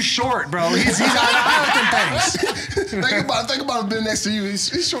already too short, bro. He's on things. think about him being next to you.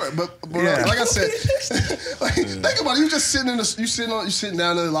 He's short, but Yeah. like I said, think about it. You just sitting in the you sitting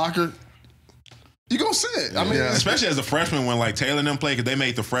down in the locker. You gonna sit. I mean, Especially as a freshman when like Taylor and them played, because they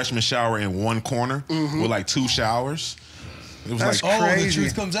made the freshman shower in one corner with like 2 showers. It was That's like, Oh, the crazy.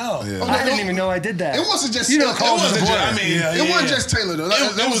 truth comes out. Yeah. I didn't even know I did that. it wasn't just You know, it college wasn't is a just, blur. I mean, it wasn't just Taylor though.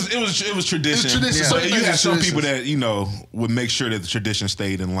 it was tradition. It's tradition. So Yeah. you had some Traditions. people that would make sure that the tradition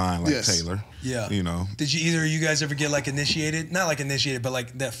stayed in line, like Yes. Taylor. Yeah. Did Either of you guys ever get like initiated? Not like initiated, but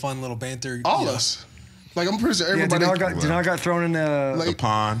like that fun little banter. all you know? us. Like I'm pretty sure Yeah, everybody. Denard got thrown in the Like- the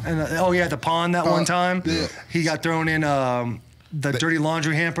pond? the pond that one time. yeah. He got thrown in the dirty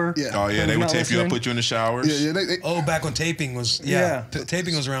laundry hamper. Yeah. Oh yeah, For they would not tape you up, listening. put you in the showers. Yeah. Oh, back when taping was Yeah.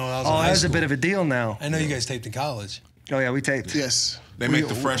 taping was around when I was Oh, in high that's school. a bit of a deal now. I know you guys taped in college. Oh yeah, we taped. Yes. They make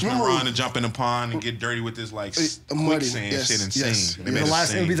the freshmen remember- run and jump in the pond and get dirty with this like muddy, quicksand yes, shit and yes. sing. They Yeah. made The us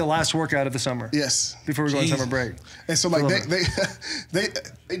last, it would be sing. the last workout of the summer. Yes. Before we go on Jesus. summer break. And so like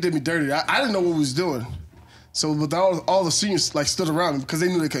they did me dirty. I didn't know what we was doing. So but all the seniors like stood around me because they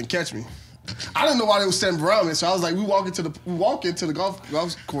knew they couldn't catch me. I didn't know why they were standing around me. So I was like, we walk into the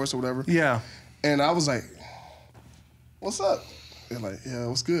golf course or whatever. Yeah. And I was like, what's up? They're like, yeah,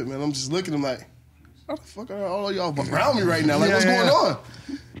 what's good, man? I'm just looking at them like, how the fuck are all of y'all around me right now? Like, what's going on?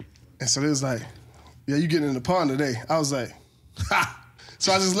 And so they was like, yeah, you getting in the pond today. I was like, ha.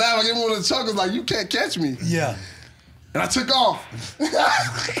 So I just laughed. I gave him one of the chuckles like, you can't catch me. Yeah. And I took off.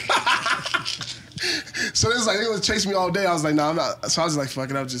 So they was like, they was chasing me all day. I was like, no, I'm not. So I was like, fuck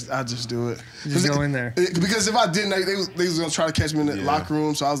it, I'll just do it. Just go in there. Because if I didn't, they was gonna try to catch me in the locker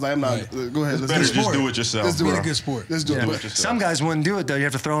room. So I was like, I'm not. Right. Go ahead, let's Better do it. just do it yourself. Let's do Be it. a good sport. Let's do it. Some guys wouldn't do it though. You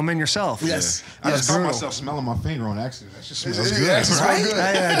have to throw them in yourself. Yes. I Yes. just caught myself smelling my finger on accident. That just smells It good. actually smells good.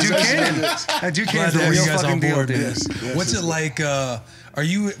 That Duke Cannon. That Duke Glad Cannon's to the have real you guys fucking on deal, board. dude. Yes. Yes. What's it like? Are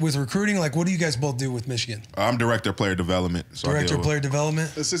you with recruiting? Like, what do you guys both do with Michigan? I'm director of player development. So I Director deal of with- player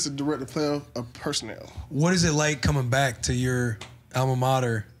development. Assistant director player of personnel. What is it like coming back to your alma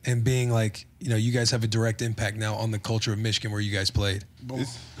mater and being like, you guys have a direct impact now on the culture of Michigan where you guys played?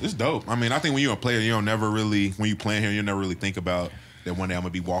 It's dope. I mean, I think when you're a player, you don't never really, when you playing here, you never really think about that one day I'm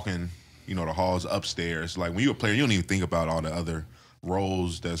gonna be walking, the halls upstairs. Like when you're a player, you don't even think about all the other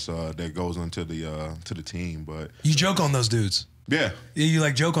roles that goes into the team. But You joke on those dudes. yeah, You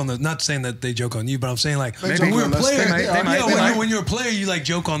like joke on the, not saying that they joke on you, but I'm saying like They when joke we were on us. players, They might. when you're a player, you like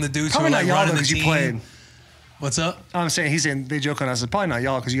joke on the dudes Probably who are not like y'all running the because you team. played. What's up? I'm saying he's saying they joke on us. It's probably not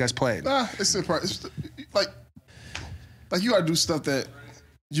y'all because you guys played. It's like you gotta do stuff that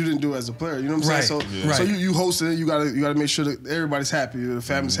you didn't do as a player. You know what I'm saying? Right. So Right. you host it. You gotta make sure that everybody's happy, the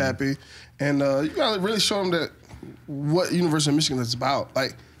family's happy, and you gotta really show them that what University of Michigan is about.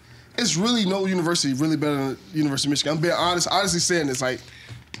 Like, it's really no university really better than University of Michigan. I'm being honestly saying this. Like,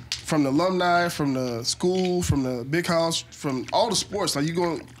 from the alumni, from the school, from the big house, from all the sports. Like, you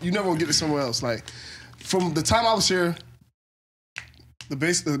never gonna get it somewhere else. Like, from the time I was here, the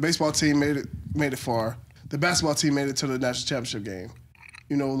baseball team made it far. The basketball team made it to the national championship game.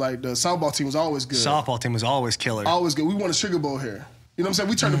 Like the softball team was always good. Softball team was always killer. Always good. We won a Sugar Bowl here. You know what I'm saying?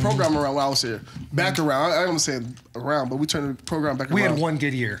 We turned the program around while I was here. Back around. I don't want to say around, but we turned the program back We around. had one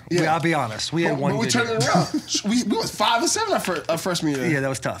good year. Yeah. I'll be honest. We had one But we good turned year. it around. we was 5-7 our freshman year. Yeah, that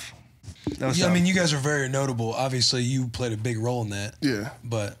was tough. That was Yeah, I tough. mean, you guys are very notable. Obviously, you played a big role in that. Yeah.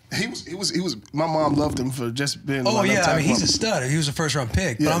 But He was. My mom loved him for just being. oh my yeah, left I mean, tackle. he's a stud. He was a first round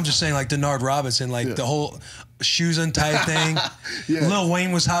pick. But Yeah. I'm just saying, like Denard Robinson, like Yeah. the whole shoes untied thing. Yeah. Lil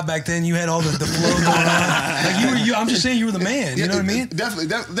Wayne was hot back then. You had all the flow going on. Like I'm just saying, you were the man. You know what I mean?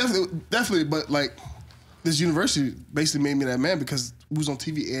 Definitely. But like, this university basically made me that man because we was on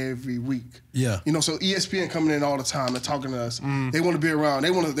TV every week. Yeah. So ESPN coming in all the time and talking to us. They want to be around. They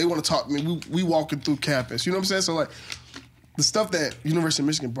want to talk to me. We walking through campus. You know what I'm saying? So like, the stuff that University of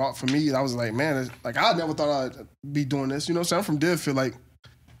Michigan brought for me, I was like, man, like I never thought I'd be doing this. You know what I'm saying? I'm from Deerfield. Like,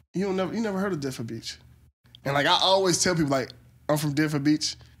 you never heard of Deerfield Beach. And like I always tell people, like, I'm from Deerfield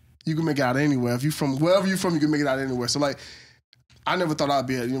Beach. You can make it out anywhere. If you from wherever you're from, you can make it out anywhere. So like, I never thought I'd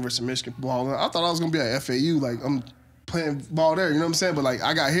be at University of Michigan balling. I thought I was gonna be at FAU. Like I'm playing ball there. You know what I'm saying? But like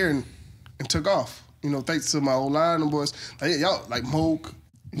I got here and took off. You know, thanks to my old line, them boys. Like, y'all like Moke.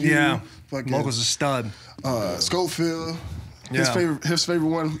 Moke was a stud. Schofield. Yeah. His favorite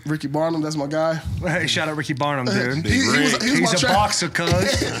one, Ricky Barnum. That's my guy. Hey, shout out Ricky Barnum, dude. He's a boxer, cuz.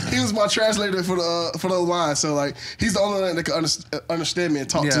 He was my translator for the line. So like, he's the only one that could understand me and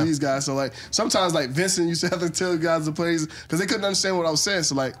talk to these guys. So like, sometimes like Vincent used to have to tell guys the plays because they couldn't understand what I was saying.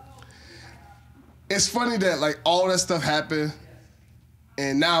 So like, it's funny that like all that stuff happened,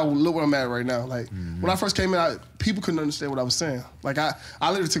 and now look where I'm at right now. Like when I first came out, people couldn't understand what I was saying. Like I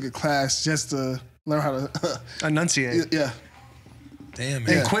literally took a class just to learn how to enunciate. Yeah. Damn,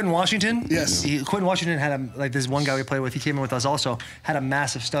 man. And Quentin Washington? Yes. Quentin Washington had like this one guy we played with, he came in with us also, had a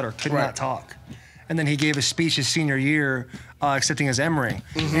massive stutter, could not talk. And then he gave a speech his senior year accepting his M-ring.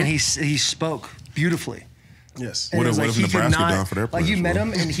 And he spoke beautifully. Yes. What if he could Nebraska not, done for their players? like you met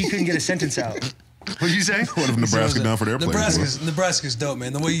him and he couldn't get a sentence out. What'd you say? What if Nebraska done for their players? Nebraska's dope,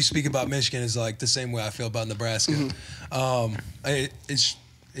 man. The way you speak about Michigan is like the same way I feel about Nebraska.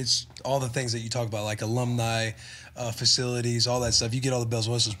 It's all the things that you talk about, like alumni, facilities, all that stuff. You get all the bells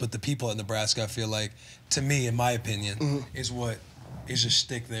and whistles, but the people at Nebraska, I feel like, to me, in my opinion, is what is just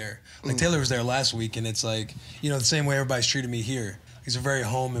stick there. Like Taylor was there last week, and it's like, you know, the same way everybody's treated me here. It's a very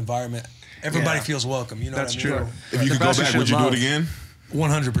home environment. Everybody feels welcome. You know That's what I mean? true. If you could go back, would you do it again?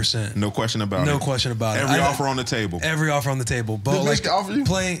 100%. No question about it. No question about it. Every offer on the table. Every offer on the table. But Did Michigan offer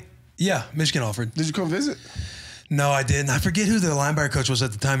you? Yeah, Michigan offered. Did you come visit? No, I didn't. I forget who the linebacker coach was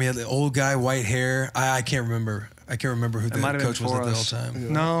at the time. He had the old guy, white hair. I can't remember. I can't remember who the coach was at the whole time.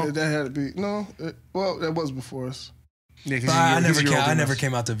 Yeah. No. That had to be. No. Well, that was before us. Yeah, But I never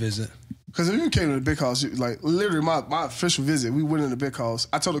came out to visit. Because if you came to the big house, like literally my official visit, we went in the big house.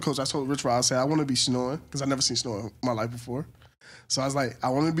 I told the coach, I told Rich Rod, I said, I want to be snowing because I never seen snow in my life before. So I was like, I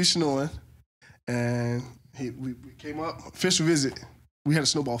want to be snowing. And we came up, official visit. We had a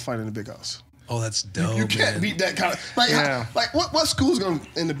snowball fight in the big house. Oh, that's dope. You can't man. beat that kind of like what school's going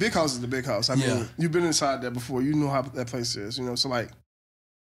in the big house is the big house. I mean, you've been inside there before. You know how that place is. You know, so like,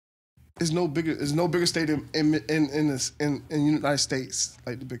 there's no bigger stadium in the United States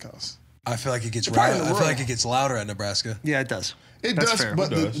like the big house. I feel like it gets louder at Nebraska. Yeah, it does. It That's does, fair. but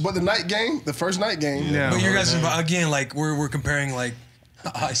the night game, the first night game. Yeah. But you guys, again, like we're comparing like,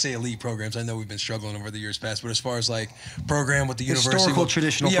 I say elite programs. I know we've been struggling over the years past, but as far as like program with the university, Historical,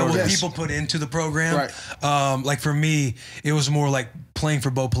 traditional what programs. people put into the program. Right. Like for me, it was more like playing for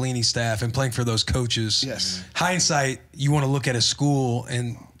Bo Pelini's staff and playing for those coaches. Yes. Hindsight, you want to look at a school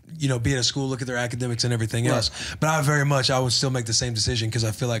and, you know, be at a school, look at their academics and everything else. But I would still make the same decision because I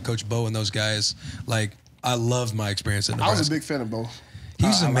feel like Coach Bo and those guys, like, I loved my experience at Nebraska. I was a big fan of Bo.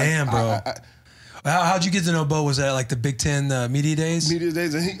 He's a man, bro. How'd you get to know Bo? Was that like the Big Ten media days? Media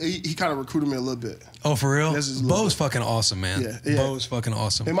days, and he kind of recruited me a little bit. Oh, for real? Just a little Bo's bit. fucking awesome, man. Yeah. Bo's fucking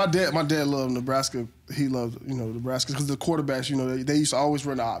awesome. And my dad loved Nebraska. He loved, Nebraska because the quarterbacks, they used to always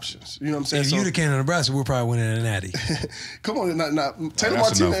run the options. You know what I'm saying? If you'd have came to Nebraska, we're probably winning a natty. Come on, Taylor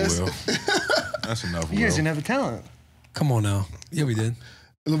That's Martinez. enough, Will. That's enough, You guys Will. didn't have the talent. Come on now. Yeah, we did.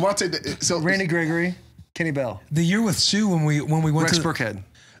 Levante. So Randy Gregory, Kenny Bell, The year with Sue when we went Rex to Burkhead.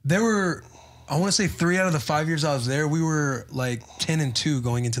 there were, I want to say 3 out of the 5 years I was there, we were like 10-2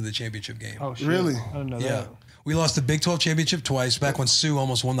 going into the championship game. Oh, shit. Really? I didn't know Yeah. that. We lost the Big 12 championship twice back when Sue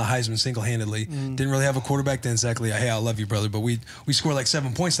almost won the Heisman single-handedly. Didn't really have a quarterback then, exactly. Hey, I love you, brother. But we scored like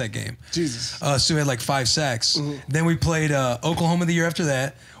 7 points that game. Jesus. Sue had like 5 sacks. Then we played Oklahoma the year after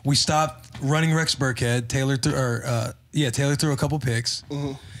that. We stopped running Rex Burkhead. Taylor threw a couple picks.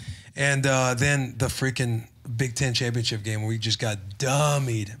 And then the freaking Big Ten championship game where we just got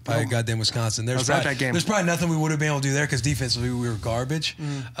dummied by goddamn Wisconsin. I was at that game. There's probably nothing we would have been able to do there because defensively we were garbage.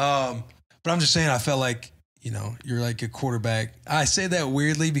 But I'm just saying I felt like, you're like a quarterback. I say that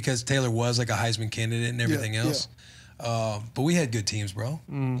weirdly because Taylor was like a Heisman candidate and everything else. But we had good teams, bro.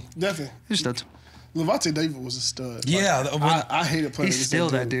 Definitely. He's studs. Levante David was a stud. Yeah. I hated playing He's against still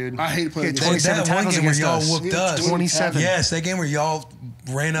that that dude. I hated playing He had against 27 that one tackles game where against y'all us. whooped us. 27. Yes, that game where y'all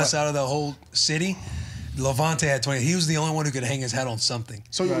ran us out of the whole city. Levante had 20. He was the only one who could hang his hat on something.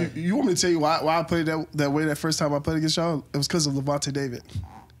 So you want me to tell you why I played that way that first time I played against y'all? It was because of Levante David.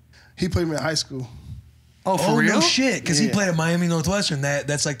 He played me in high school. Oh, for real? No shit, because he Yeah. played at Miami Northwestern.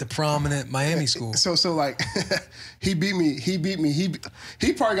 That's like the prominent Miami school. So like he beat me.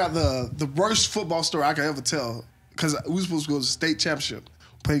 He probably got the worst football story I could ever tell. because we were supposed to go to the state championship,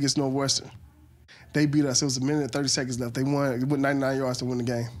 play against Northwestern. They beat us. It was a minute and 30 seconds left. They won. It went 99 yards to win the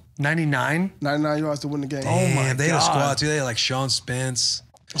game. 99? 99 yards to win the game. Oh my They had a God. squad too. They had like Sean Spence.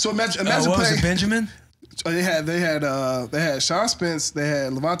 So imagine What was playing. it, Benjamin? They had Sean Spence. They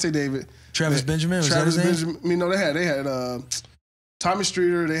had Levante David. Travis Benjamin? Was Travis that his name? Benjamin. No, they had Tommy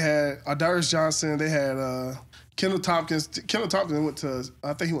Streeter. They had Darius Johnson. They had Kendall Tompkins. Kendall Tompkins went to,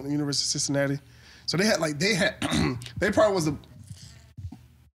 I think he went to the University of Cincinnati. So they had they probably was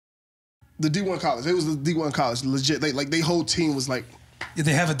the D1 college. It was the D1 college, legit. They whole team was like. Yeah,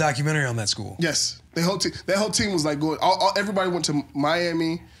 they have a documentary on that school. Yes, that whole team was like going. Everybody went to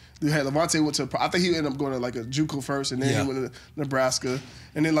Miami. They had Levante went to. I think he ended up going to like a JUCO first, and then he went to Nebraska,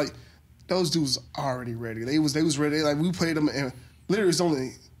 and then like those dudes already ready. They was ready. Like we played them, and literally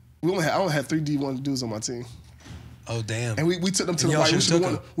I only had 3 D1 dudes on my team. Oh damn! And we took them to And the y'all fight. We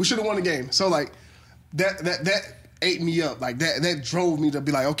should've should have won the game. So like that ate me up. Like that drove me to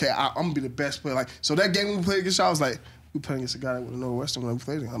be like, okay, I'm gonna be the best player. Like so that game when we played against y'all, I was like, we playing against a guy that went to Northwestern when we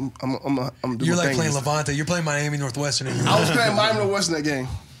played him. I'm doing You're my like thing playing against Levante. You're playing Miami Northwestern. And I was playing Miami Northwestern that game.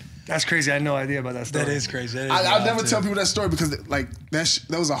 That's crazy. I had no idea about that story. That is crazy. That is I wild, never too. tell people that story because like that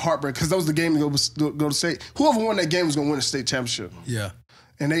was a heartbreak because that was the game to go to state. Whoever won that game was gonna win the state championship. Yeah.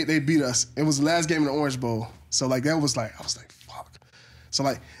 And they beat us. It was the last game in the Orange Bowl. So like that was like I was like fuck. So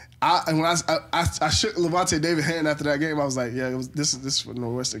like I shook Levante David hand after that game. I was like, yeah, this is for the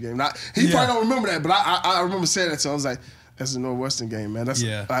Northwestern game. He probably don't remember that, but I remember saying that to him. I was like, that's a Northwestern game, man. That's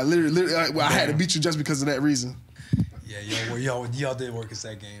I literally I had to beat you just because of that reason. Yeah, y'all did work us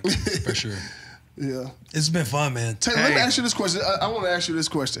that game for sure. Yeah, It's been fun, man. Taylor, let me ask you this question. I want to ask you this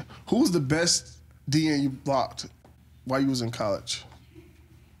question. Who was the best DN you blocked while you was in college?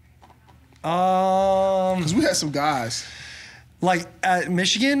 Because we had some guys. Like at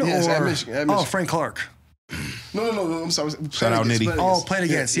Michigan Yes, or at Michigan. Oh, Frank Clark. No. I'm sorry. Shout out Nitty. Oh, played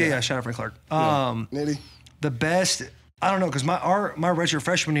against. Yeah. Shout out Frank Clark. Nitty. The best. I don't know because my redshirt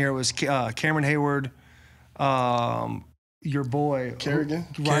freshman year was Cameron Hayward, your boy Kerrigan.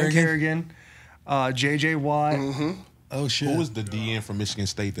 Ryan Kerrigan, JJ Watt. Mm-hmm. Oh shit. Who was the DN from Michigan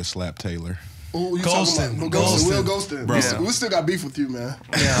State that slapped Taylor? Oh, you Ghostin. talking about Ghostin. Will Ghostin. Bro. We still got beef with you, man.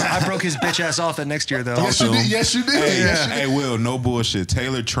 Yeah, I broke his bitch ass off that next year though. Yes, you did. Yes, you did. Hey, Yes, you did. hey, Will, no bullshit.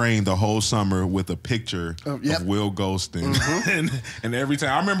 Taylor trained the whole summer with a picture Yep. of Will Ghostin. and every time,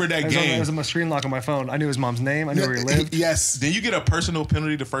 I remember that It game. was on my screen lock on my phone. I knew his mom's name. I knew where he lived. Yes. Then you get a personal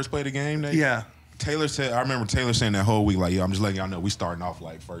penalty to first play the game? Nate? Yeah. Taylor said, I remember Taylor saying that whole week, like, yo, I'm just letting y'all know we starting off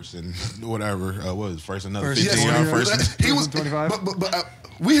like first and whatever. What was it? First another First 15 and yard first. He was 25. But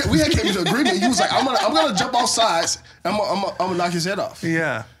we had came to an agreement. He was like, I'm gonna jump off sides. I'm gonna knock his head off.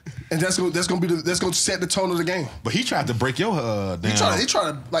 Yeah. And that's gonna set the tone of the game. But he tried to break your down. He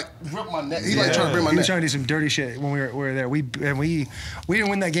tried to like rip my neck. He like Yeah. tried to break my He was neck. trying to do some dirty shit when we were there. We didn't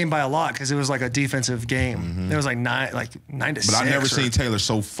win that game by a lot because it was like a defensive game. It was like 9 to 6. But I never or- seen Taylor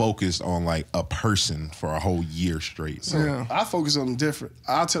so focused on like a person for a whole year straight. So Yeah. I focus on them different.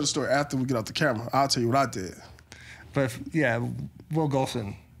 I'll tell the story after we get off the camera. I'll tell you what I did. But yeah, Will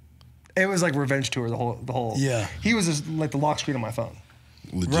Golson. It was like revenge tour. The whole. Yeah. He was just like the lock screen on my phone.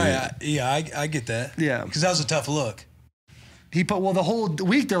 legit. Right. I get that. Yeah. Because that was a tough look. He put the whole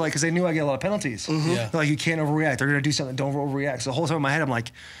week they're like because they knew I get a lot of penalties. Yeah. They're like you can't overreact. They're gonna do something. Don't overreact. So the whole time in my head I'm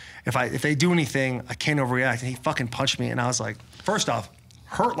like, if they do anything, I can't overreact. And he fucking punched me, and I was like, first off,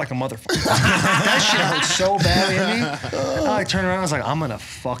 hurt like a motherfucker. That shit hurt so badly at me. I turned around. I was like, I'm gonna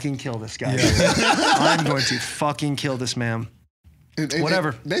fucking kill this guy. I'm going to fucking kill this man.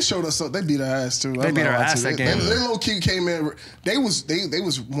 Whatever. They showed us. They beat our ass too. They beat our ass that game. They low key came in. They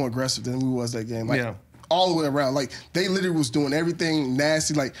was more aggressive than we was that game. Like Yeah. all the way around. Like they literally was doing everything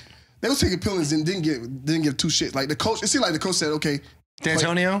nasty. Like they was taking penalties and didn't give two shit. Like the coach. It seemed like the coach said, okay.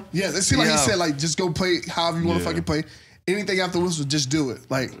 D'Antonio? Yeah. It seemed like he Yeah. said like just go play however you want to fucking play. Anything afterwards, just do it.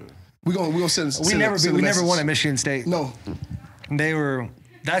 Like we gonna send. We never won at Michigan State. No.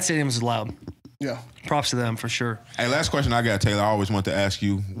 That stadium was loud. Yeah. Props to them for sure. Hey, last question I got, Taylor. I always want to ask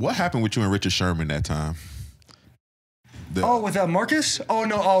you, what happened with you and Richard Sherman that time? With Marcus? Oh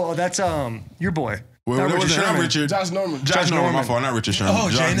no! Oh, that's your boy. Well, Not it Richard wasn't- not Sherman. Richard. Josh Norman. Josh Norman, my Norman. fault, not Richard Sherman. Oh,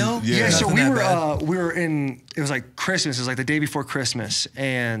 Josh- J-No? Yeah, so Nothing that we were in. It was like Christmas. It was like the day before Christmas,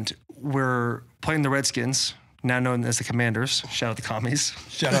 and we're playing the Redskins, now known as the Commanders. Shout out the commies.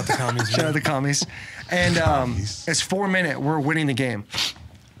 Shout out the commies. Shout out the commies. And it's 4 minutes. We're winning the game.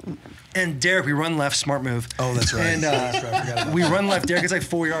 And Derek, we run left, smart move. Oh, that's right. And That's right, I forgot about we run left. Derek gets like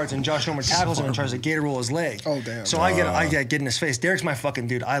 4 yards, and Josh Norman tackles him and tries to gator roll his leg. Oh, damn. So I get in his face. Derek's my fucking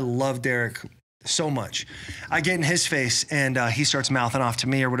dude. I love Derek. So much. I get in his face and he starts mouthing off to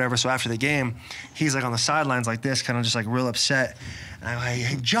me or whatever. So after the game, he's like on the sidelines like this, kind of just like real upset. And I'm like,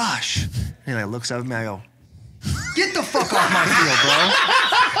 hey, Josh. And he like looks up at me. I go, get the fuck off my field, bro.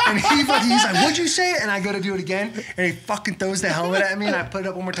 And he's like, what'd you say? And I go to do it again. And he fucking throws the helmet at me. And I put it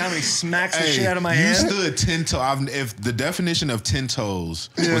up one more time and he smacks the shit out of my hand. You stood 10 toes. If the definition of 10 toes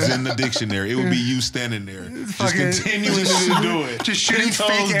was in the dictionary, it would be you standing there. Just continuing to do it. Just shooting fake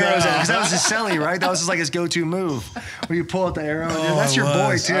arrows at him. Because that was his celly, right? That was just like his go-to move. When you pull out the arrow. Dude, that's your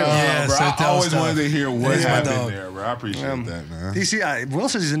boy, too. Yeah, bro, I always tough. wanted to hear what happened there, bro. I appreciate that, man. You see, Will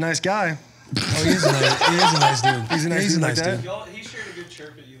says he's a nice guy. Oh, he is a nice dude. He's a nice dude. He shared a good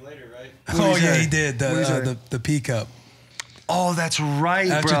chirp at you later, right? Oh, yeah, he did. The P Cup. Oh, that's right,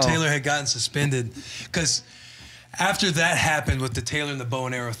 After bro. Taylor had gotten suspended. Because after that happened with the Taylor and the bow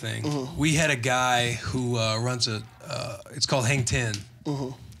and arrow thing, we had a guy who runs it's called Hang 10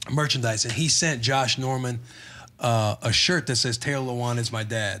 merchandise, and he sent Josh Norman a shirt that says Taylor Lewan is my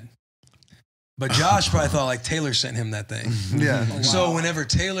dad. But Josh probably thought like Taylor sent him that thing. Yeah. So whenever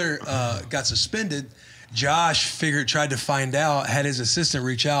Taylor got suspended, Josh tried to find out, had his assistant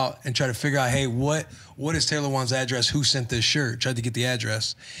reach out and try to figure out, hey, what is Taylor Lewan's address? Who sent this shirt? Tried to get the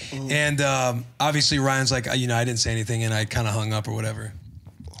address. And obviously Ryan's like, I didn't say anything, and I kind of hung up or whatever.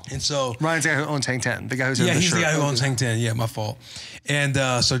 And so Ryan's the guy who owns Hang 10, the guy who's yeah, he's the guy who owns Hang 10. Yeah, my fault. And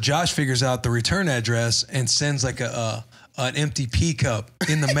so Josh figures out the return address and sends like an empty pea cup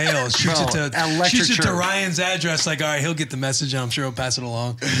in the mail. Shoots it to Ryan's address. Like, all right, he'll get the message, and I'm sure he'll pass it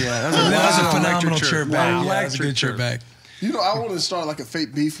along. Yeah, that was a phenomenal chirp back. Wow. Yeah, that was a good chirp back. You know, I want to start like a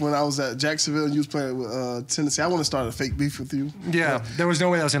fake beef when I was at Jacksonville and you was playing with Tennessee. I want to start a fake beef with you. Yeah, there was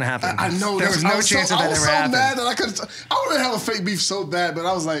no way that was going to happen. I know. There was no chance that ever happened. I was so mad that I wanted to have a fake beef so bad, but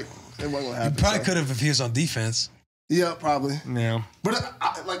I was like, it wasn't going to happen. You probably could have if he was on defense. Yeah, probably. Yeah. But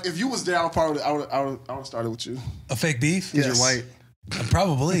like, if you was there, I would have started with you. A fake beef? Yes. You're white.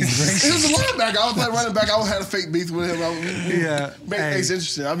 Probably. He was a linebacker. I was playing running back. I would have had a fake beef with him. Yeah. Make things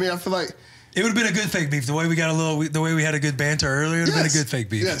interesting. I mean, I feel like it would have been a good fake beef. The way we had a good banter earlier, it would have been a good fake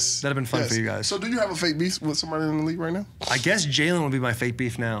beef. Yes. That'd have been fun for you guys. So do you have a fake beef with somebody in the league right now? I guess Jalen would be my fake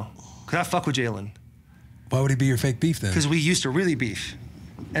beef now. Because I fuck with Jalen. Why would he be your fake beef then? Because we used to really beef.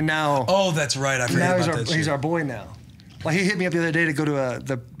 And now... Oh, that's right. I forgot about that shit. He's our boy now. Like, he hit me up the other day to go to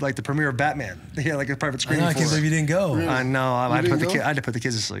the premiere of Batman. He had like a private screening I can't believe you didn't go. Really? I know. I had to put the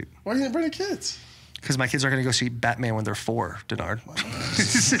kids to sleep. Why didn't you bring the kids? Because my kids aren't going to go see Batman when they're 4, Denard. 4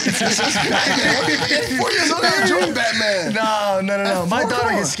 years old, I enjoy Batman. No. My daughter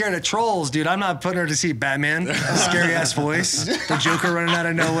gets scared of trolls, dude. I'm not putting her to see Batman. Scary ass voice. The Joker running out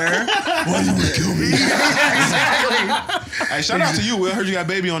of nowhere. Why you want to kill me? Exactly. Hey, shout out to you, Will. I heard you got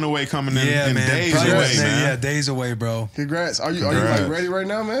baby on the way coming in, Yeah, man. days Probably away, man. Yeah, days away, bro. Congrats. Are you like ready right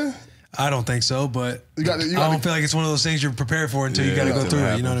now, man? I don't think so, but You got I don't feel like it's one of those things you're prepared for until you got to go through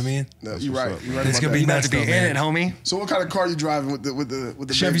it. You know what I mean? No, you're right. You're right. It's about gonna be that. nuts, To be though, in man. it, homie. So what kind of car are you driving with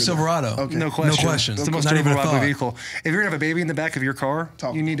the Chevy baby? Silverado. Okay. No question. No question. It's the most Not even a reliable thought. vehicle. If you're gonna have a baby in the back of your car,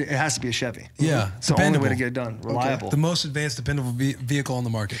 it has to be a Chevy. Yeah, It's the only way dependable. to get it done. Reliable. The most advanced, dependable vehicle on the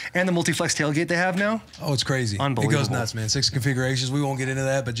market. And the multi-flex tailgate they have now. Oh, it's crazy. It Unbelievable. goes nuts, man. 6 configurations. We won't get into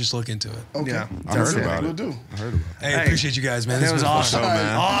that, but just look into it. Okay. Yeah. I heard That's it. about We'll it. do. I heard about it. Hey, appreciate you guys, man. That This was fun. awesome.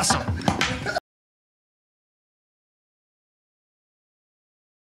 man. Awesome.